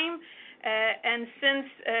time. And since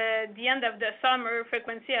the end of the summer,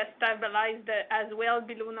 frequency has stabilized as well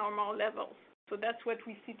below normal levels. So that's what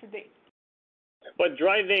we see today. But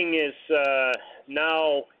driving is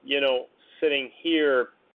now, sitting here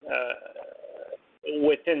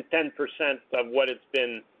within 10% of what it's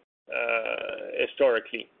been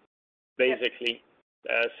historically, basically.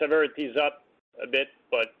 Yes. Severity is up a bit,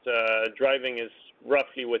 but driving is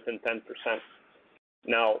roughly within 10%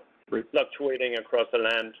 now, fluctuating across the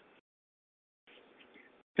land.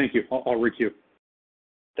 Thank you. I'll requeue.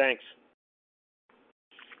 Thanks.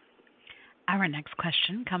 Our next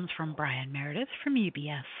question comes from Brian Meredith from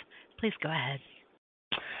UBS. Please go ahead.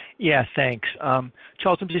 Yeah, thanks.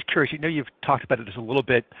 Charles, I'm just curious. You've talked about it just a little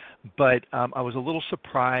bit, but I was a little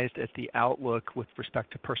surprised at the outlook with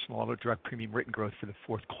respect to personal auto direct premium written growth for the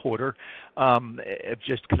fourth quarter, of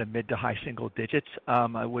just kind of mid to high single digits.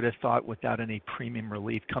 I would have thought without any premium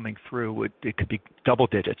relief coming through, it could be double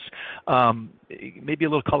digits. Maybe a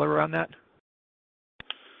little color around that?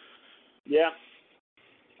 Yeah.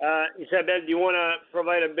 Isabelle, do you want to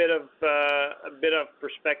provide a bit of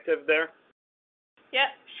perspective there? Yeah,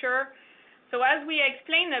 sure. So as we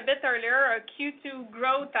explained a bit earlier, our Q2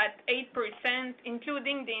 growth at 8%,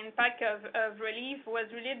 including the impact of relief, was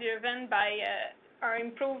really driven by our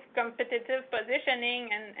improved competitive positioning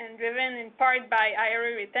and driven in part by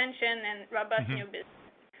higher retention and robust new business.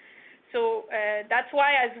 So that's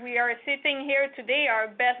why, as we are sitting here today, our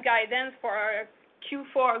best guidance for our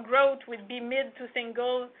Q4 growth would be mid to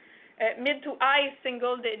high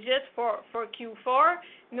single digits for Q4,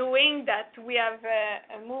 knowing that we have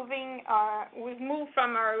we've moved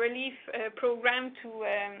from our relief program to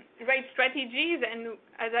rate strategies, and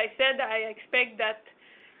as I said, I expect that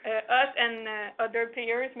us and other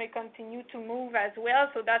players may continue to move as well.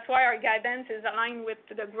 So that's why our guidance is aligned with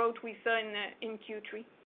the growth we saw in Q3.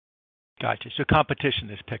 Gotcha. So competition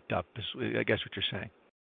has picked up, is I guess what you're saying.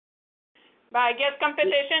 But I guess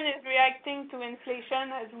competition is reacting to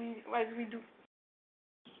inflation as we do.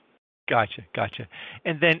 Gotcha.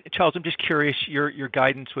 And then, Charles, I'm just curious, your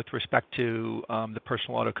guidance with respect to the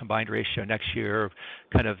personal auto combined ratio next year,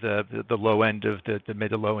 kind of the low end of the mid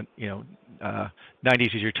to low,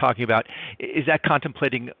 90s as you're talking about. Is that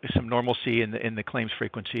contemplating some normalcy in the claims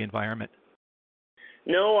frequency environment?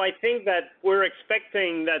 No, I think that we're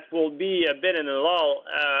expecting that we'll be a bit in a lull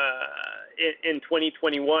in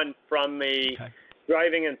 2021 from a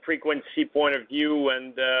driving and frequency point of view,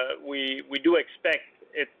 and we do expect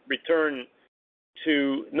it return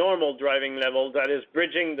to normal driving levels. That is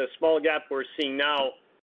bridging the small gap we're seeing now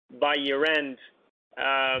by year end.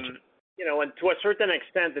 And to a certain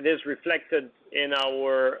extent, it is reflected in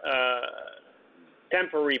our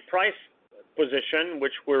temporary price position,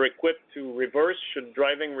 which we're equipped to reverse should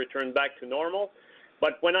driving return back to normal.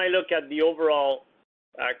 But when I look at the overall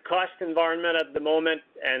cost environment at the moment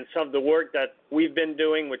and some of the work that we've been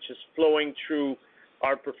doing, which is flowing through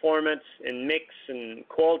our performance in mix and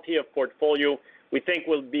quality of portfolio, we think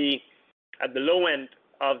we'll be at the low end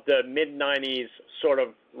of the mid-90s sort of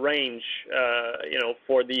range,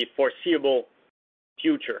 for the foreseeable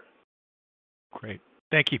future. Great.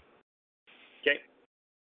 Thank you. Okay.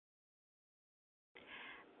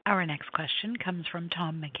 Our next question comes from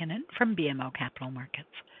Tom MacKinnon from BMO Capital Markets.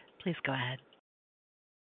 Please go ahead.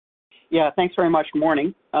 Yeah, thanks very much. Good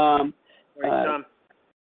morning. Morning, Tom.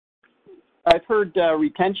 I've heard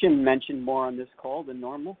retention mentioned more on this call than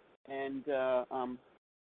normal, and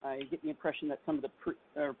I get the impression that some of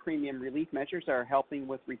the premium relief measures are helping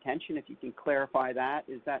with retention. If you can clarify that,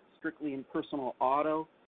 is that strictly in personal auto?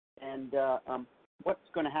 And what's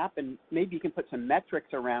going to happen? Maybe you can put some metrics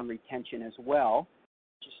around retention as well,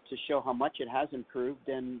 just to show how much it has improved.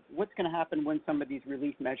 And what's going to happen when some of these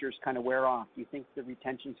relief measures kind of wear off? Do you think the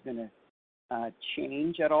retention's going to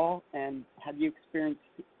change at all? And have you experienced,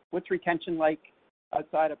 what's retention like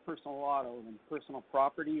outside of personal auto and personal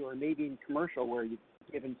property, or maybe in commercial where you've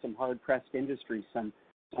given some hard-pressed industries some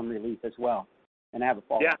relief as well? And I have a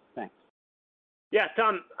follow-up. Yeah. Thanks. Yeah,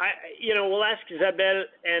 Tom, we'll ask Isabelle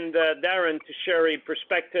and Darren to share a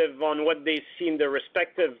perspective on what they see in their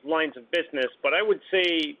respective lines of business. But I would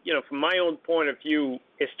say, from my own point of view,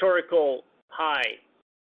 historical high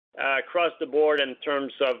across the board in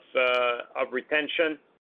terms of retention.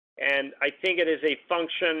 And I think it is a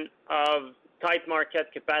function of tight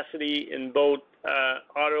market capacity in both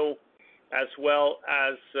auto as well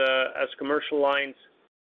as commercial lines,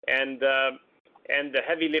 and the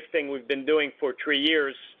heavy lifting we've been doing for 3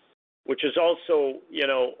 years, which is also,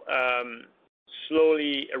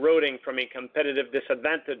 slowly eroding from a competitive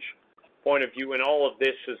disadvantage point of view, and all of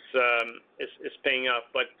this is paying off.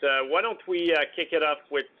 But why don't we kick it off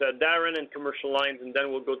with Darren and commercial lines, and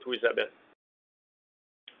then we'll go to Isabelle.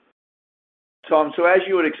 Tom, so as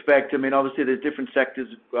you would expect, obviously there's different sectors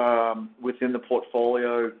within the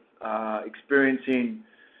portfolio experiencing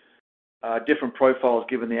different profiles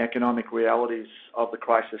given the economic realities of the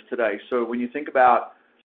crisis today. So when you think about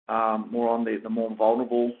more on the more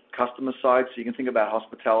vulnerable customer side, so you can think about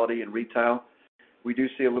hospitality and retail, we do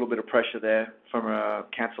see a little bit of pressure there from a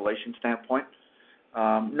cancellation standpoint.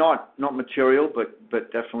 Not material,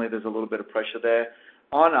 but definitely there's a little bit of pressure there.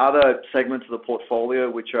 On other segments of the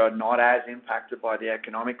portfolio which are not as impacted by the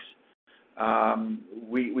economics,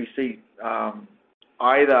 we see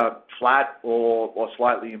either flat or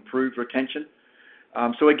slightly improved retention.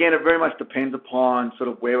 So again, it very much depends upon sort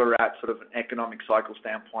of where we're at, sort of an economic cycle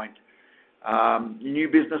standpoint. New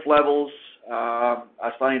business levels are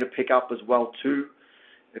starting to pick up as well too.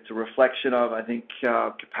 It's a reflection of, I think,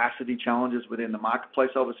 capacity challenges within the marketplace.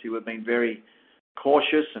 Obviously, we've been very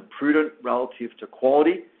cautious and prudent relative to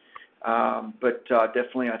quality, but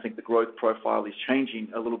definitely I think the growth profile is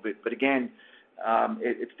changing a little bit. But again,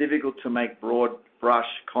 it's difficult to make broad brush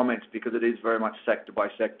comments because it is very much sector by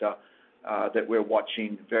sector that we're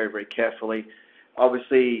watching very, very carefully.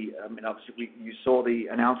 Obviously, you saw the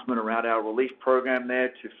announcement around our relief program there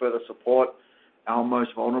to further support our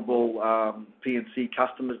most vulnerable P&C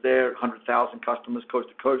customers there, 100,000 customers coast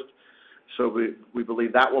to coast. So we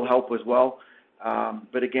believe that will help as well.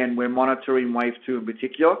 But again, we're monitoring wave 2 in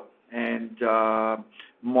particular and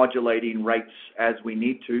modulating rates as we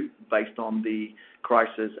need to based on the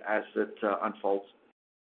crisis as it unfolds.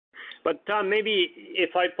 But Tom, maybe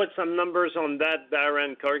if I put some numbers on that,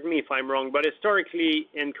 Darren, correct me if I'm wrong, but historically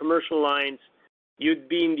in commercial lines, you'd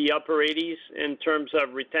be in the upper 80s in terms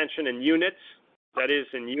of retention in units. That is,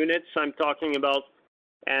 in units I'm talking about.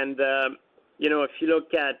 And if you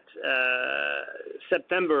look at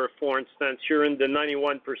September, for instance, you're in the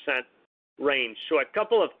 91% range. So a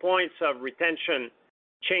couple of points of retention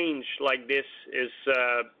change like this is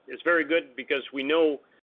very good because we know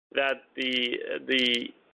that the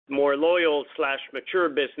more loyal / mature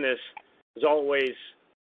business is always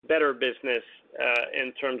better business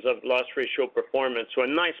in terms of loss ratio performance. So a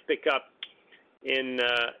nice pickup in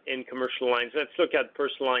commercial lines. Let's look at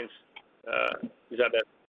personal lines, Isabelle.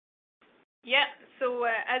 Yeah, so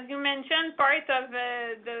as you mentioned, part of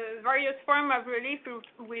the various form of relief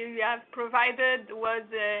we have provided was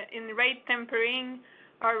in rate tempering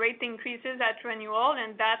or rate increases at renewal,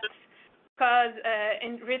 and that's caused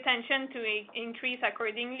in retention to increase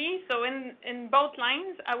accordingly. So in both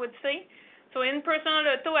lines, I would say. So in personal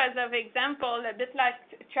auto, as of example, a bit like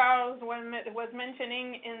Charles was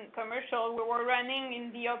mentioning in commercial, we were running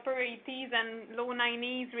in the upper 80s and low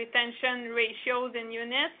 90s retention ratios in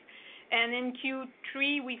units. And in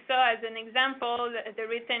Q3, we saw, as an example, the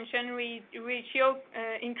retention ratio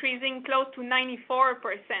increasing close to 94%.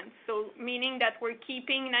 So meaning that we're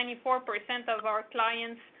keeping 94% of our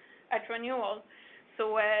clients at renewal.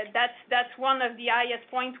 So that's one of the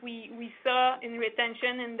highest points we saw in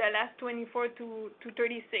retention in the last 24 to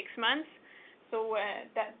 36 months. So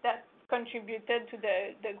that contributed to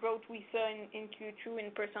the growth we saw in Q2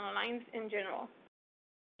 in personal lines in general.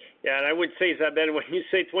 Yeah, and I would say, Isabelle, when you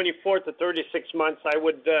say 24 to 36 months,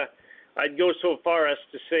 I'd go so far as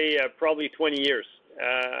to say probably 20 years.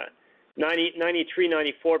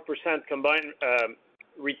 93-94% combined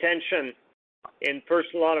retention in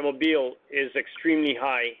personal automobile is extremely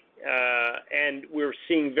high, and we're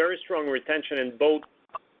seeing very strong retention in both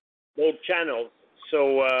channels.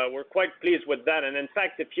 So we're quite pleased with that. And in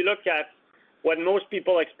fact, if you look at what most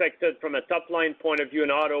people expected from a top-line point of view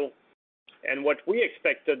in auto and what we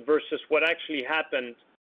expected versus what actually happened,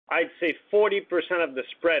 I'd say 40% of the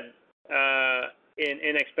spread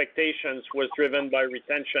in expectations was driven by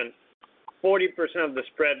retention. 40% of the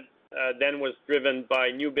spread then was driven by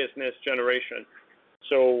new business generation.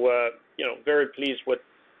 So, very pleased with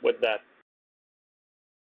that.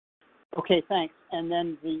 Okay, thanks. And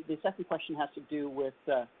then the second question has to do with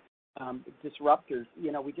disruptors.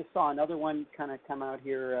 We just saw another one kind of come out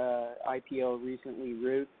here, IPO recently,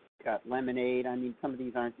 Root, got Lemonade. I mean, some of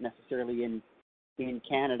these aren't necessarily in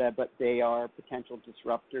Canada, but they are potential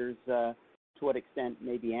disruptors. To what extent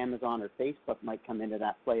maybe Amazon or Facebook might come into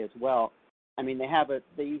that play as well. I mean,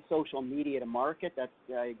 they use social media to market. That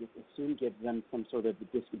I assume gives them some sort of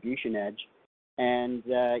distribution edge. And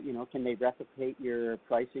can they replicate your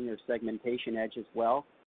pricing or segmentation edge as well?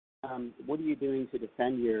 What are you doing to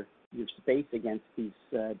defend your space against these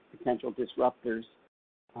potential disruptors?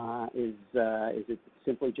 Is it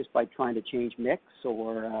simply just by trying to change mix,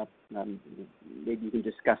 or maybe you can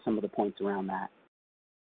discuss some of the points around that?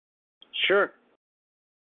 Sure.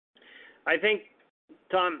 I think,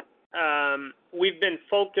 Tom, we've been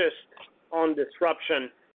focused on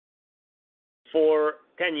disruption for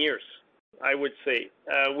 10 years, I would say.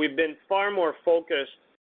 We've been far more focused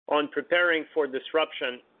on preparing for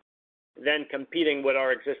disruption than competing with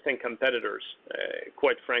our existing competitors,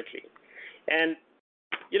 quite frankly. And,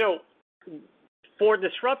 for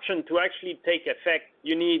disruption to actually take effect,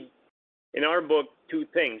 you need, in our book, two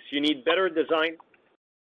things. You need better design,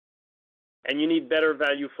 and you need better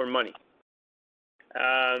value for money.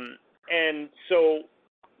 And so,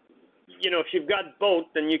 if you've got both,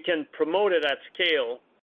 then you can promote it at scale.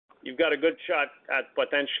 You've got a good shot at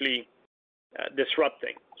potentially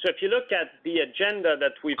disrupting. So if you look at the agenda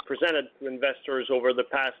that we've presented to investors over the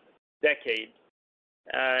past decade,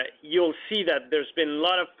 you'll see that there's been a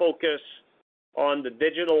lot of focus on the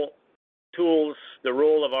digital tools, the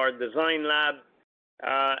role of our design lab,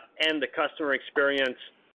 and the customer experience,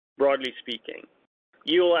 broadly speaking.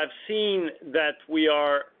 You'll have seen that we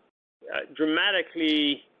are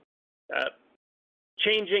dramatically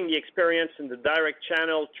changing the experience in the direct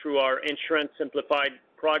channel through our Insurance Simplified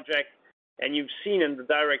project, and you've seen in the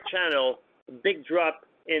direct channel a big drop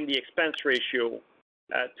in the expense ratio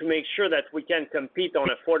to make sure that we can compete on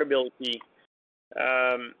affordability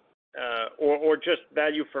or just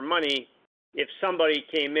value for money if somebody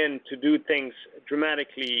came in to do things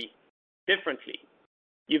dramatically differently.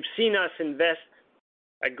 You've seen us invest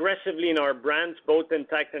aggressively in our brands, both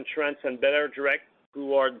Intact Insurance and belairdirect,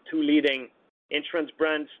 who are the two leading insurance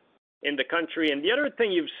brands in the country. And the other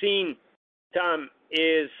thing you've seen, Tom,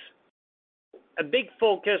 is a big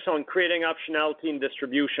focus on creating optionality in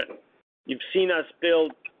distribution. You've seen us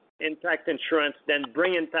build Intact Insurance, then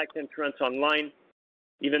bring Intact Insurance online,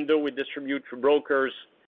 even though we distribute through brokers.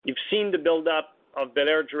 You've seen the build-up of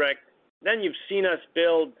belairdirect. Then you've seen us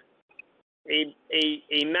build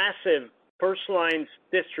a massive personalized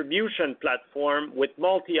distribution platform with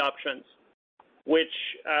multi-options, which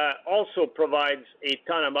also provides a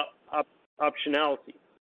ton of optionality.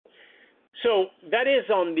 So that is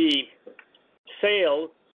on the sales,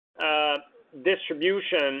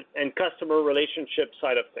 distribution, and customer relationship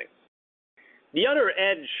side of things. The other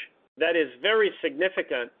edge that is very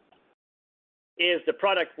significant is the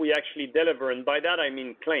product we actually deliver, and by that I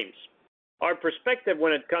mean claims. Our perspective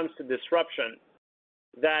when it comes to disruption,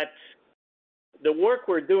 that the work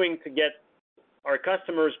we're doing to get our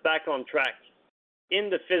customers back on track in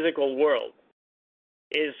the physical world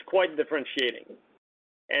is quite differentiating.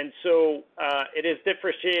 And so it is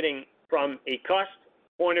differentiating from a cost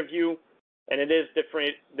point of view, and it is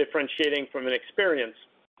differentiating from an experience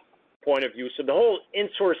point of view. So the whole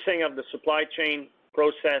insourcing of the supply chain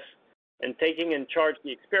process and taking in charge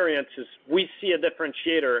the experiences, we see a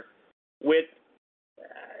differentiator with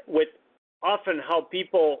often how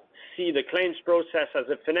people see the claims process as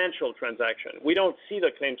a financial transaction. We don't see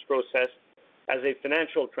the claims process as a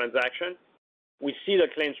financial transaction. We see the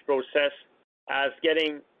claims process as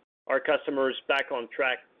getting our customers back on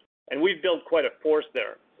track, and we've built quite a force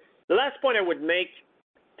there. The last point I would make,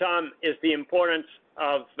 Tom, is the importance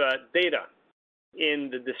of data in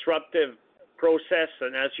the disruptive process.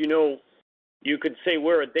 And as you know, you could say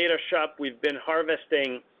we're a data shop. We've been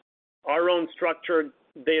harvesting our own structured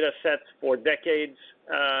data sets for decades.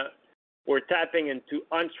 We're tapping into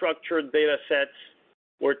unstructured data sets.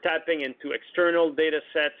 We're tapping into external data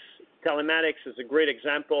sets. Telematics is a great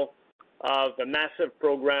example of a massive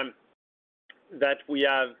program that we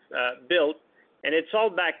have built, and it's all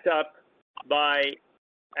backed up by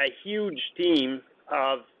a huge team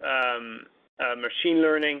of machine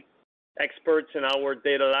learning experts in our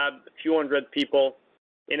data lab, a few hundred people,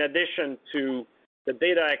 in addition to the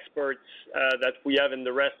data experts that we have in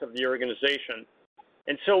the rest of the organization.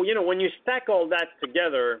 And so, when you stack all that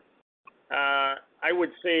together, I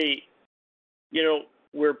would say,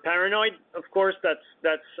 we're paranoid. Of course,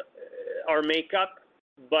 that's our makeup,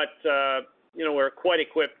 but we're quite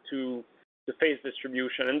equipped to face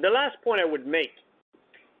distribution. And the last point I would make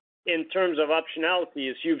in terms of optionality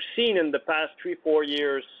is you've seen in the past 3-4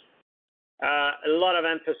 years a lot of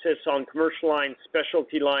emphasis on commercial lines,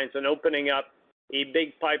 specialty lines, and opening up a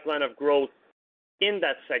big pipeline of growth in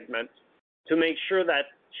that segment to make sure that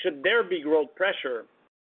should there be growth pressure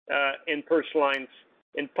in personal lines,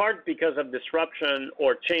 in part because of disruption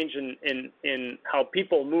or change in how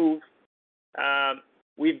people move,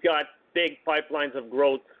 we've got big pipelines of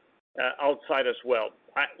growth outside as well.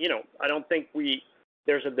 I don't think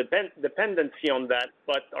there's a dependency on that,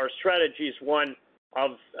 but our strategy is one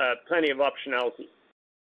of plenty of optionality.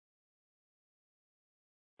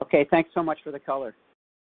 Okay, thanks so much for the color.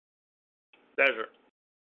 Pleasure.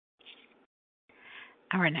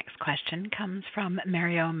 Our next question comes from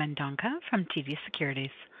Mario Mendonca from TD Securities.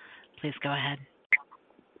 Please go ahead.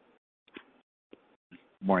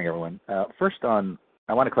 Morning, everyone. First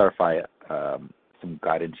I want to clarify some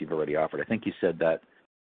guidance you've already offered. I think you said that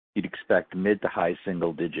you'd expect mid to high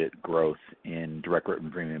single-digit growth in direct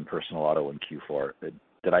written premium personal auto in Q4.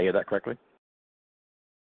 Did I hear that correctly?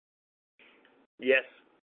 Yes,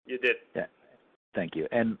 you did. Yeah. Thank you.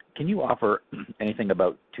 And can you offer anything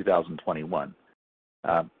about 2021?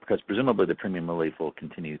 Because presumably the premium relief will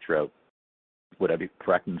continue throughout, would I be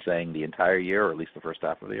correct in saying the entire year, or at least the first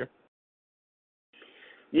half of the year?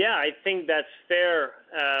 Yeah, I think that's fair,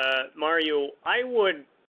 Mario.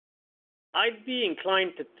 I'd be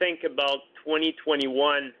inclined to think about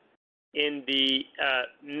 2021 in the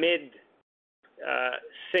mid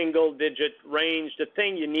single-digit range. The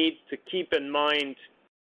thing you need to keep in mind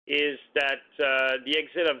is that the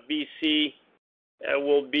exit of BC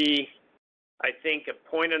will be, I think, 1.5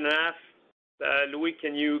 points. Louis,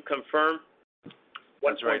 can you confirm?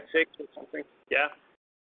 1.6 right. or something? Yeah.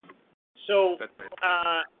 So,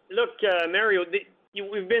 look, Mario,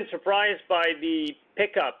 we've been surprised by the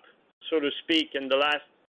pickup, so to speak, in the last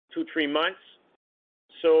 2-3 months.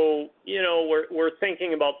 So, we're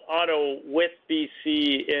thinking about auto with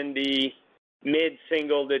BC in the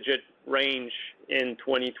mid-single-digit range in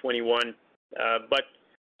 2021, but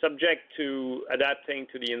subject to adapting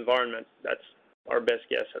to the environment. That's our best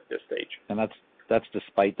guess at this stage. And that's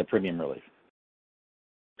despite the premium relief.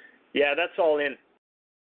 Yeah, that's all in.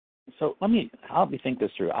 So help me think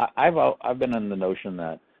this through. I've been on the notion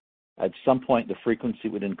that at some point the frequency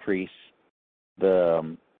would increase,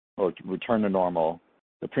 or return to normal.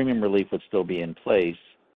 The premium relief would still be in place,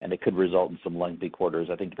 and it could result in some lengthy quarters.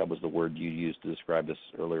 I think that was the word you used to describe this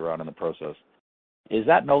earlier on in the process. Is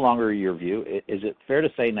that no longer your view? Is it fair to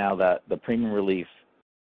say now that the premium relief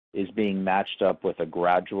is being matched up with a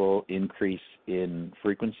gradual increase in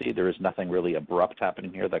frequency? There is nothing really abrupt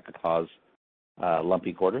happening here that could cause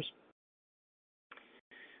lumpy quarters?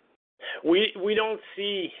 We don't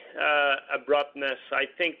see abruptness. I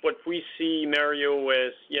think what we see, Mario,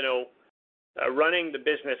 is running the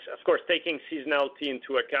business, of course, taking seasonality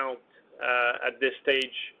into account at this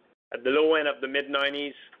stage, at the low end of the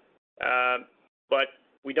mid-90s, but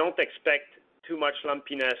we don't expect too much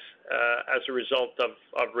lumpiness as a result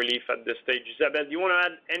of relief at this stage. Isabelle, do you want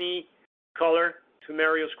to add any color to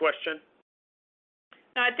Mario's question?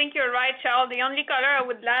 No, I think you're right, Charles. The only color I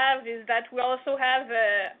would have is that we also have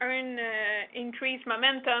increased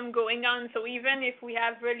momentum going on. So even if we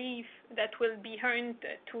have relief that will be earned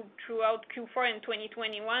throughout Q4 in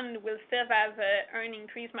 2021, we'll still have earned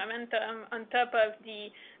increased momentum on top of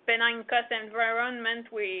the benign cost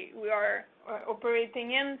environment we are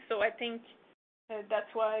operating in. So I think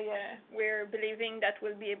that's why we're believing that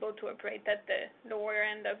we'll be able to operate at the lower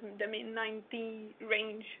end of the mid-90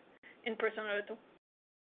 range in personal auto.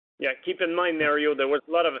 Yeah, keep in mind, Mario, there was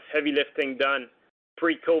a lot of heavy lifting done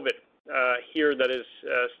pre-COVID here that is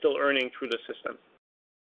still earning through the system.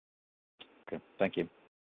 Okay, thank you.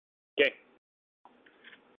 Okay.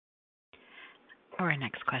 Our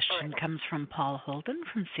next question comes from Paul Holden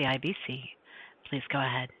from CIBC. Please go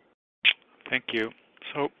ahead. Thank you.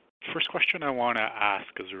 So first question I want to ask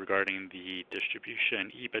is regarding the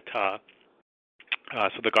distribution EBITDA.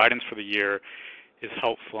 So the guidance for the year is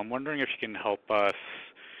helpful. I'm wondering if you can help us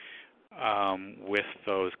with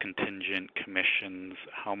those contingent commissions,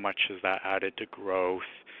 how much has that added to growth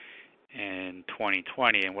in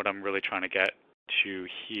 2020? And what I'm really trying to get to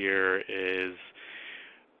here is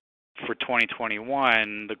for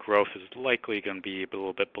 2021, the growth is likely going to be a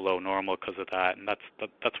little bit below normal because of that, and that's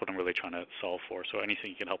what I'm really trying to solve for. So anything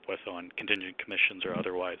you can help with on contingent commissions or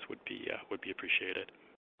otherwise would be appreciated.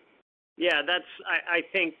 Yeah, I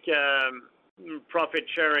think profit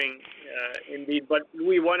sharing indeed. But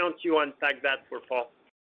Louis, why don't you unpack that for Paul?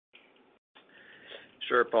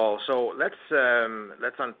 Sure, Paul. So let's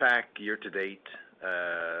unpack year to date.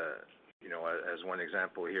 As one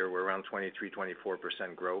example here, we're around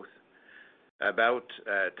 23-24% growth. About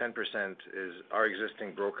 10% is our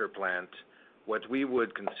existing broker plant, what we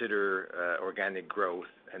would consider organic growth,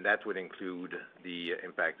 and that would include the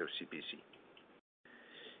impact of CPC.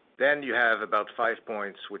 Then you have about 5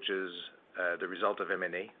 points, which is the result of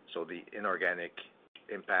M&A, so the inorganic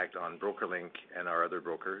impact on BrokerLink and our other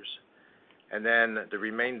brokers. And then the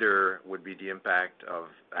remainder would be the impact of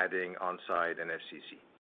adding Onside and FCC.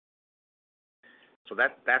 So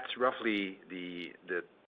that's roughly the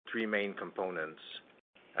three main components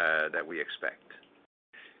that we expect.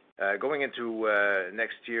 Going into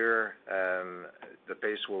next year, the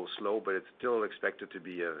pace will slow, but it's still expected to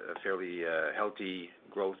be a fairly healthy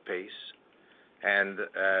growth pace. And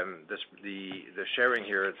the sharing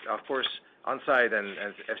here, of course, Onside and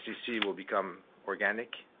FCC will become organic,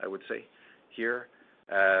 I would say, here.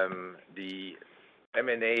 The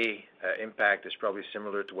M&A impact is probably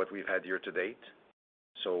similar to what we've had year to date,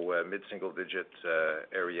 so mid-single digit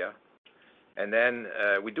area. And then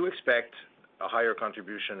we do expect a higher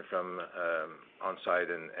contribution from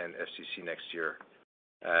Onside and FCC next year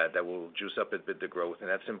that will juice up a bit the growth, and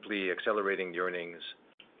that's simply accelerating the earnings,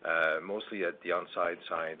 mostly at the Onside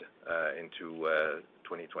side into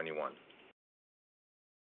 2021.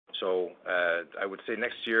 So I would say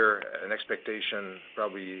next year, an expectation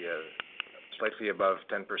probably slightly above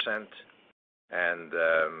 10%, and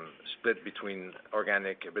split between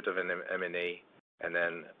organic, a bit of an M&A, and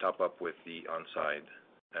then top up with the Onside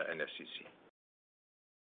and FCC.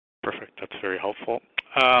 Perfect. That's very helpful.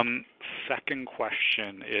 Second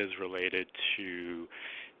question is related to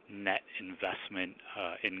net investment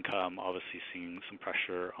income, obviously seeing some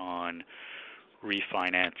pressure on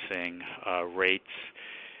refinancing rates.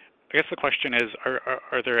 I guess the question is,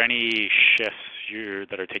 are there any shifts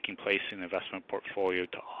that are taking place in the investment portfolio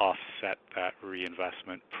to offset that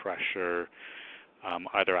reinvestment pressure,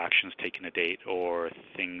 either actions taken to date or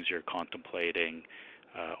things you're contemplating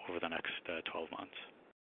over the next 12 months?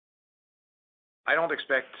 I don't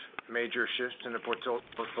expect major shifts in the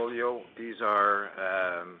portfolio. These are,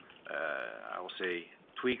 I will say,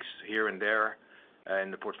 tweaks here and there.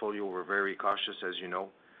 In the portfolio, we're very cautious, as you know,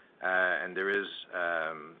 and there is,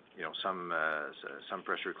 some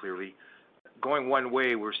pressure clearly. Going one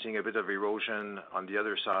way, we're seeing a bit of erosion. On the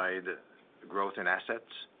other side, growth in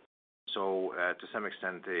assets. So to some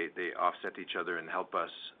extent, they offset each other and help us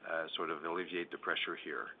sort of alleviate the pressure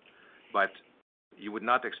here. But you would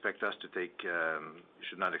not expect us to take, you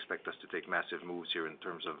should not expect us to take massive moves here in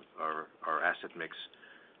terms of our asset mix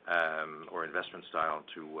or investment style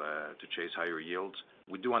to chase higher yields.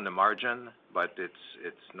 We do on the margin, but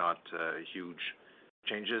it's not huge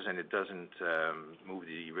changes, and it doesn't move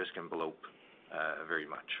the risk envelope very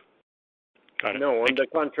much. Got it. No, on the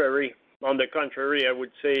contrary, I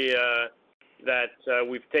would say that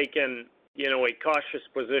we've taken, a cautious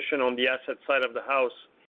position on the asset side of the house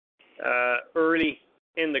early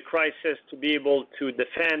in the crisis to be able to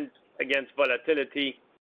defend against volatility,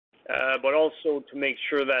 but also to make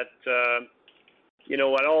sure that,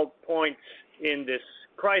 at all points in this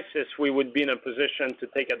crisis, we would be in a position to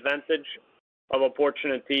take advantage of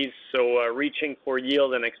opportunities. So reaching for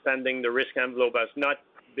yield and extending the risk envelope has not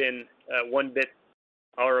been one bit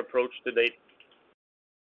our approach to date.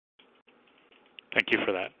 Thank you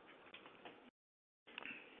for that.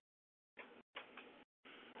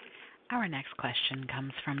 Our next question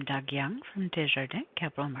comes from Doug Young from Desjardins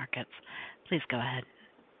Capital Markets. Please go ahead.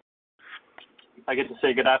 I get to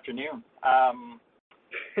say good afternoon.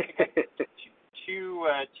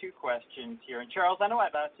 Two questions here. And Charles, I know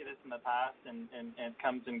I've asked you this in the past, and it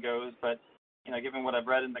comes and goes, but given what I've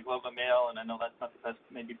read in the Globe and Mail, and I know that's not the best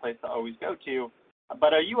maybe place to always go to,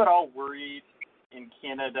 but are you at all worried in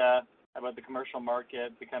Canada about the commercial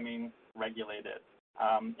market becoming regulated?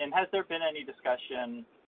 And has there been any discussion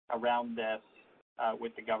around this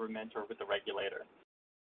with the government or with the regulator?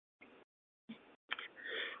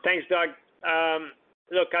 Thanks, Doug.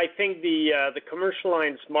 Look, I think the commercial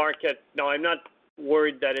lines market. No, I'm not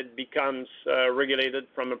worried that it becomes regulated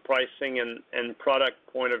from a pricing and product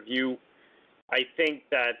point of view. I think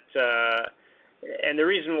that, and the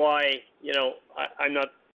reason why, I'm not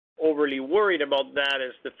overly worried about that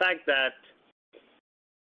is the fact that,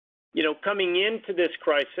 coming into this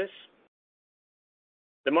crisis,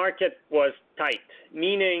 the market was tight,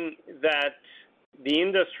 meaning that the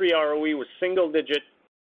industry ROE was single digit,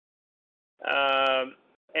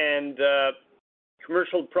 and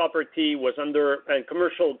commercial property was under, and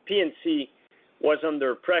commercial P&C was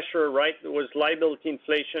under pressure, right? There was liability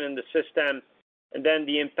inflation in the system, and then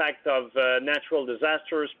the impact of natural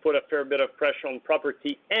disasters put a fair bit of pressure on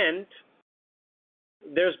property, and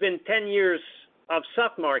there's been 10 years of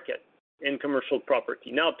soft market in commercial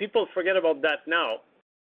property. Now, people forget about that now,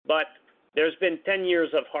 but there's been 10 years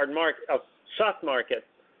of soft market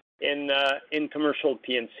in commercial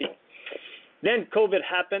P&C. Then COVID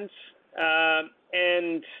happens,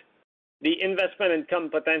 and the investment income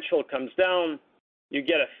potential comes down. You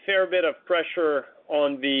get a fair bit of pressure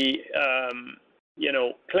on the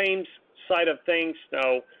claims side of things.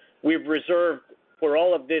 Now, we've reserved for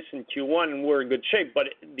all of this in Q1, and we're in good shape, but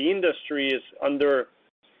the industry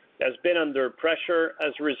has been under pressure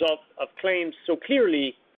as a result of claims. So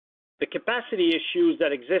clearly, the capacity issues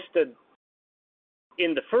that existed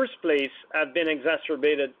in the first place have been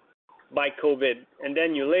exacerbated by COVID. And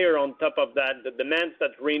then you layer on top of that the demands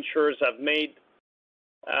that reinsurers have made,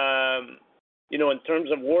 in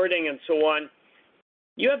terms of wording and so on.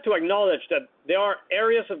 You have to acknowledge that there are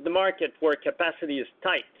areas of the market where capacity is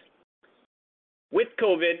tight. With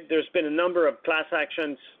COVID, there's been a number of class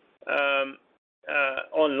actions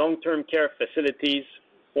on long-term care facilities,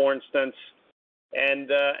 for instance, and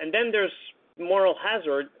then there's moral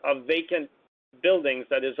hazard of vacant buildings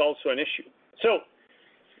that is also an issue. So,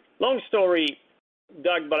 long story,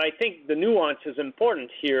 Doug, but I think the nuance is important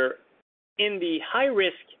here. In the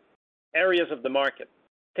high-risk areas of the market,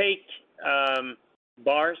 take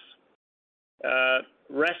bars,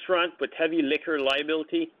 restaurant with heavy liquor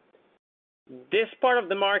liability, this part of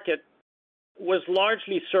the market was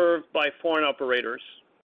largely served by foreign operators,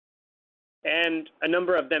 and a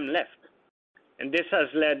number of them left. And this has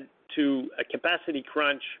led to a capacity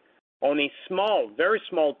crunch on a small, very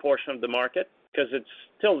small portion of the market, because it's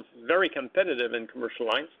still very competitive in commercial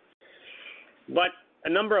lines. But a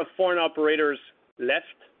number of foreign operators left,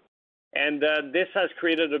 and this has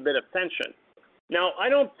created a bit of tension. Now, I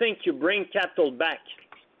don't think you bring capital back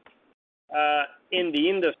in the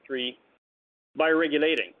industry by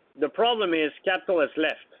regulating. The problem is capital has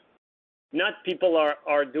left. Not people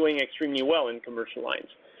are doing extremely well in commercial lines.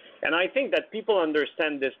 And I think that people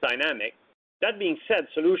understand this dynamic. That being said,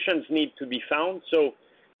 solutions need to be found. So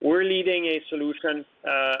we're leading a solution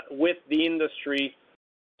with the industry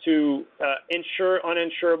to insure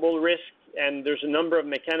uninsurable risk, and there's a number of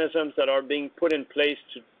mechanisms that are being put in place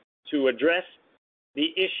to address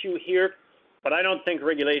the issue here, but I don't think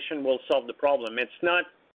regulation will solve the problem. It's not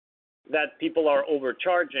that people are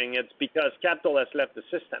overcharging, it's because capital has left the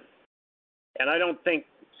system. And I don't think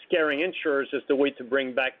scaring insurers is the way to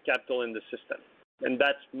bring back capital in the system. And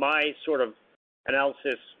that's my sort of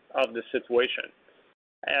analysis of the situation.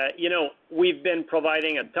 We've been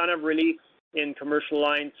providing a ton of relief in commercial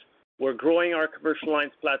lines. We're growing our commercial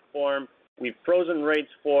lines platform. We've frozen rates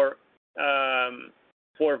for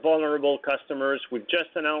vulnerable customers. We've just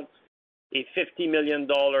announced a $50 million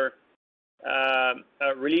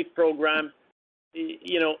relief program,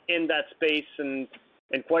 in that space, and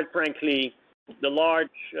quite frankly, the large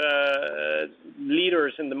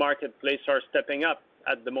leaders in the marketplace are stepping up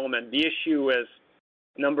at the moment. The issue is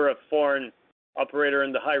a number of foreign operators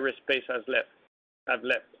in the high-risk space have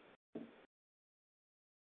left.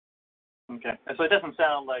 Okay. And so it doesn't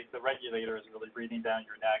sound like the regulator is really breathing down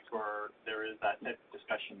your neck, or there is that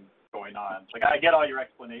discussion going on. Like, I get all your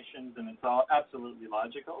explanations, and it's all absolutely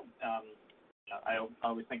logical. I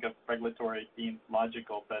always think of regulatory being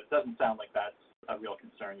logical, but it doesn't sound like that's a real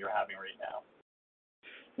concern you're having right now.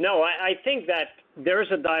 No, I think that there's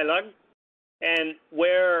a dialogue, and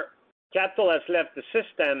where capital has left the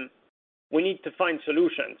system, we need to find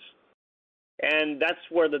solutions. And that's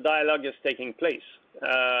where the dialogue is taking place.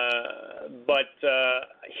 But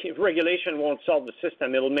regulation won't solve the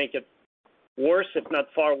system. It'll make it worse, if not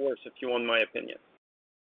far worse, if you want my opinion.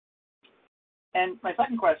 And my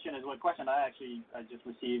second question is a question I just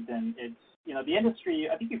received, and it's, the industry,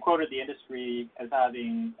 I think you quoted the industry as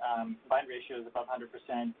having combined ratios above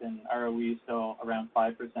 100% and ROE still around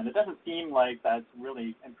 5%. It doesn't seem like that's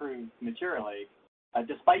really improved materially,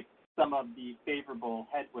 despite some of the favorable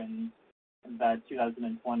headwinds that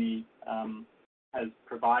 2020 has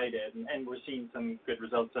provided, and we're seeing some good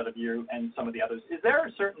results out of you and some of the others. Is there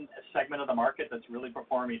a certain segment of the market that's really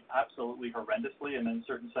performing absolutely horrendously, and then a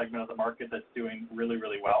certain segment of the market that's doing really,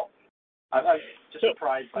 really well? I was just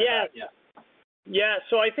surprised by that. Yeah,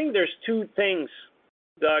 so I think there's two things,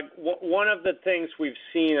 Doug. One of the things we've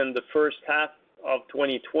seen in the first half of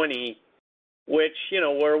 2020, which,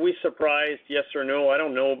 were we surprised, yes or no, I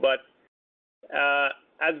don't know, but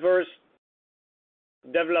adverse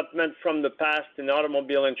development from the past in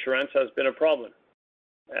automobile insurance has been a problem.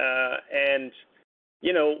 And,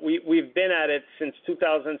 we've been at it since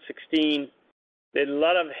 2016, did a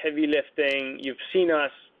lot of heavy lifting. You've seen us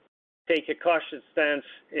take a cautious stance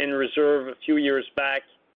in reserve a few years back.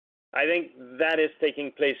 I think that is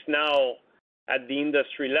taking place now at the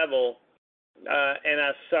industry level, and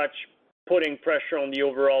as such, putting pressure on the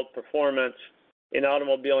overall performance in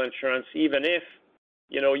automobile insurance, even if,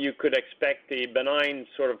 you could expect a benign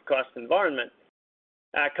sort of cost environment.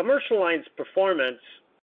 Commercial lines performance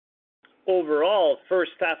overall,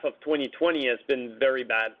 first half of 2020 has been very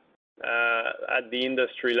bad at the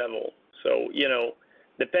industry level. So,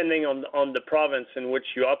 depending on the province in which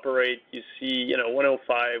you operate, you see,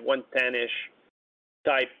 105, 110-ish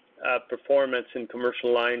type performance in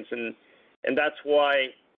commercial lines. And that's why,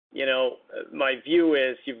 my view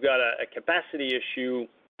is you've got a capacity issue,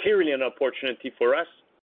 clearly an opportunity for us.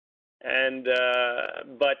 And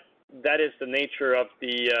but that is the nature of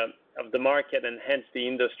the market, and hence the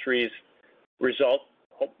industry's result.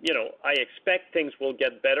 I expect things will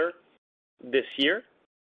get better this year,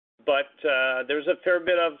 but there's a fair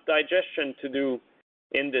bit of digestion to do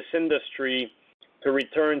in this industry to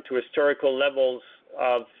return to historical levels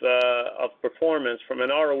of performance from an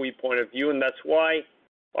ROE point of view, and that's why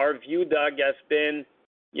our view, Doug, has been,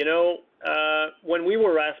 when we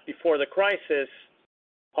were asked before the crisis,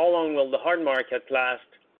 how long will the hard market last?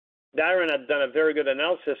 Darren had done a very good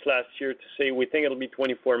analysis last year to say we think it'll be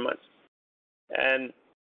 24 months. And,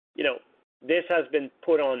 this has been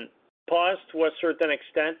put on pause to a certain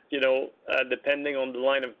extent, depending on the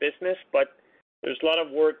line of business, but there's a lot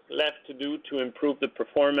of work left to do to improve the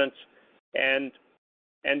performance and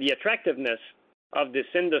the attractiveness of this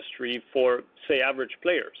industry for, say, average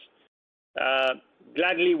players.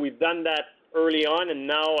 Gladly, we've done that early on, and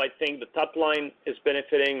now I think the top line is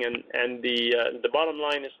benefiting, and the bottom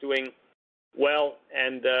line is doing well,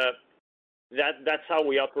 and that's how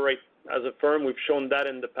we operate as a firm. We've shown that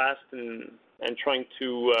in the past, and trying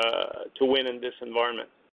to win in this environment.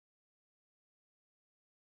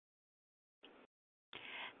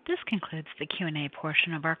 This concludes the Q&A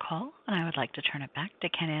portion of our call, and I would like to turn it back to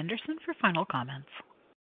Ken Anderson for final comments.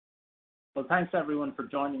 Well, thanks everyone for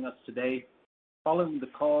joining us today. Following the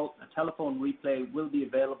call, a telephone replay will be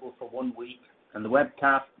available for 1 week, and the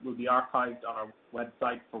webcast will be archived on our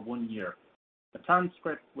website for 1 year. A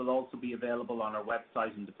transcript will also be available on our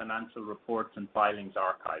website in the Financial Reports and Filings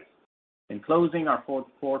archive. In closing, our fourth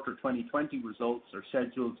quarter 2020 results are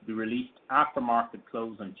scheduled to be released after market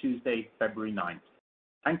close on Tuesday, February 9th.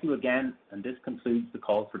 Thank you again, and this concludes the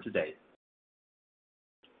call for today.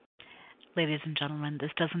 Ladies and gentlemen,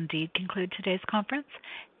 this does indeed conclude today's conference.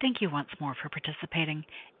 Thank you once more for participating.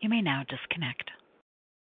 You may now disconnect.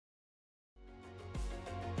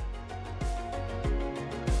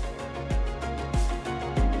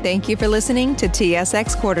 Thank you for listening to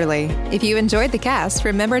TSX Quarterly. If you enjoyed the cast,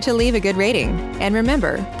 remember to leave a good rating. And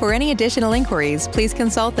remember, for any additional inquiries, please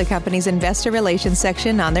consult the company's investor relations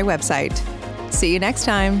section on their website. See you next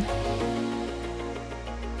time.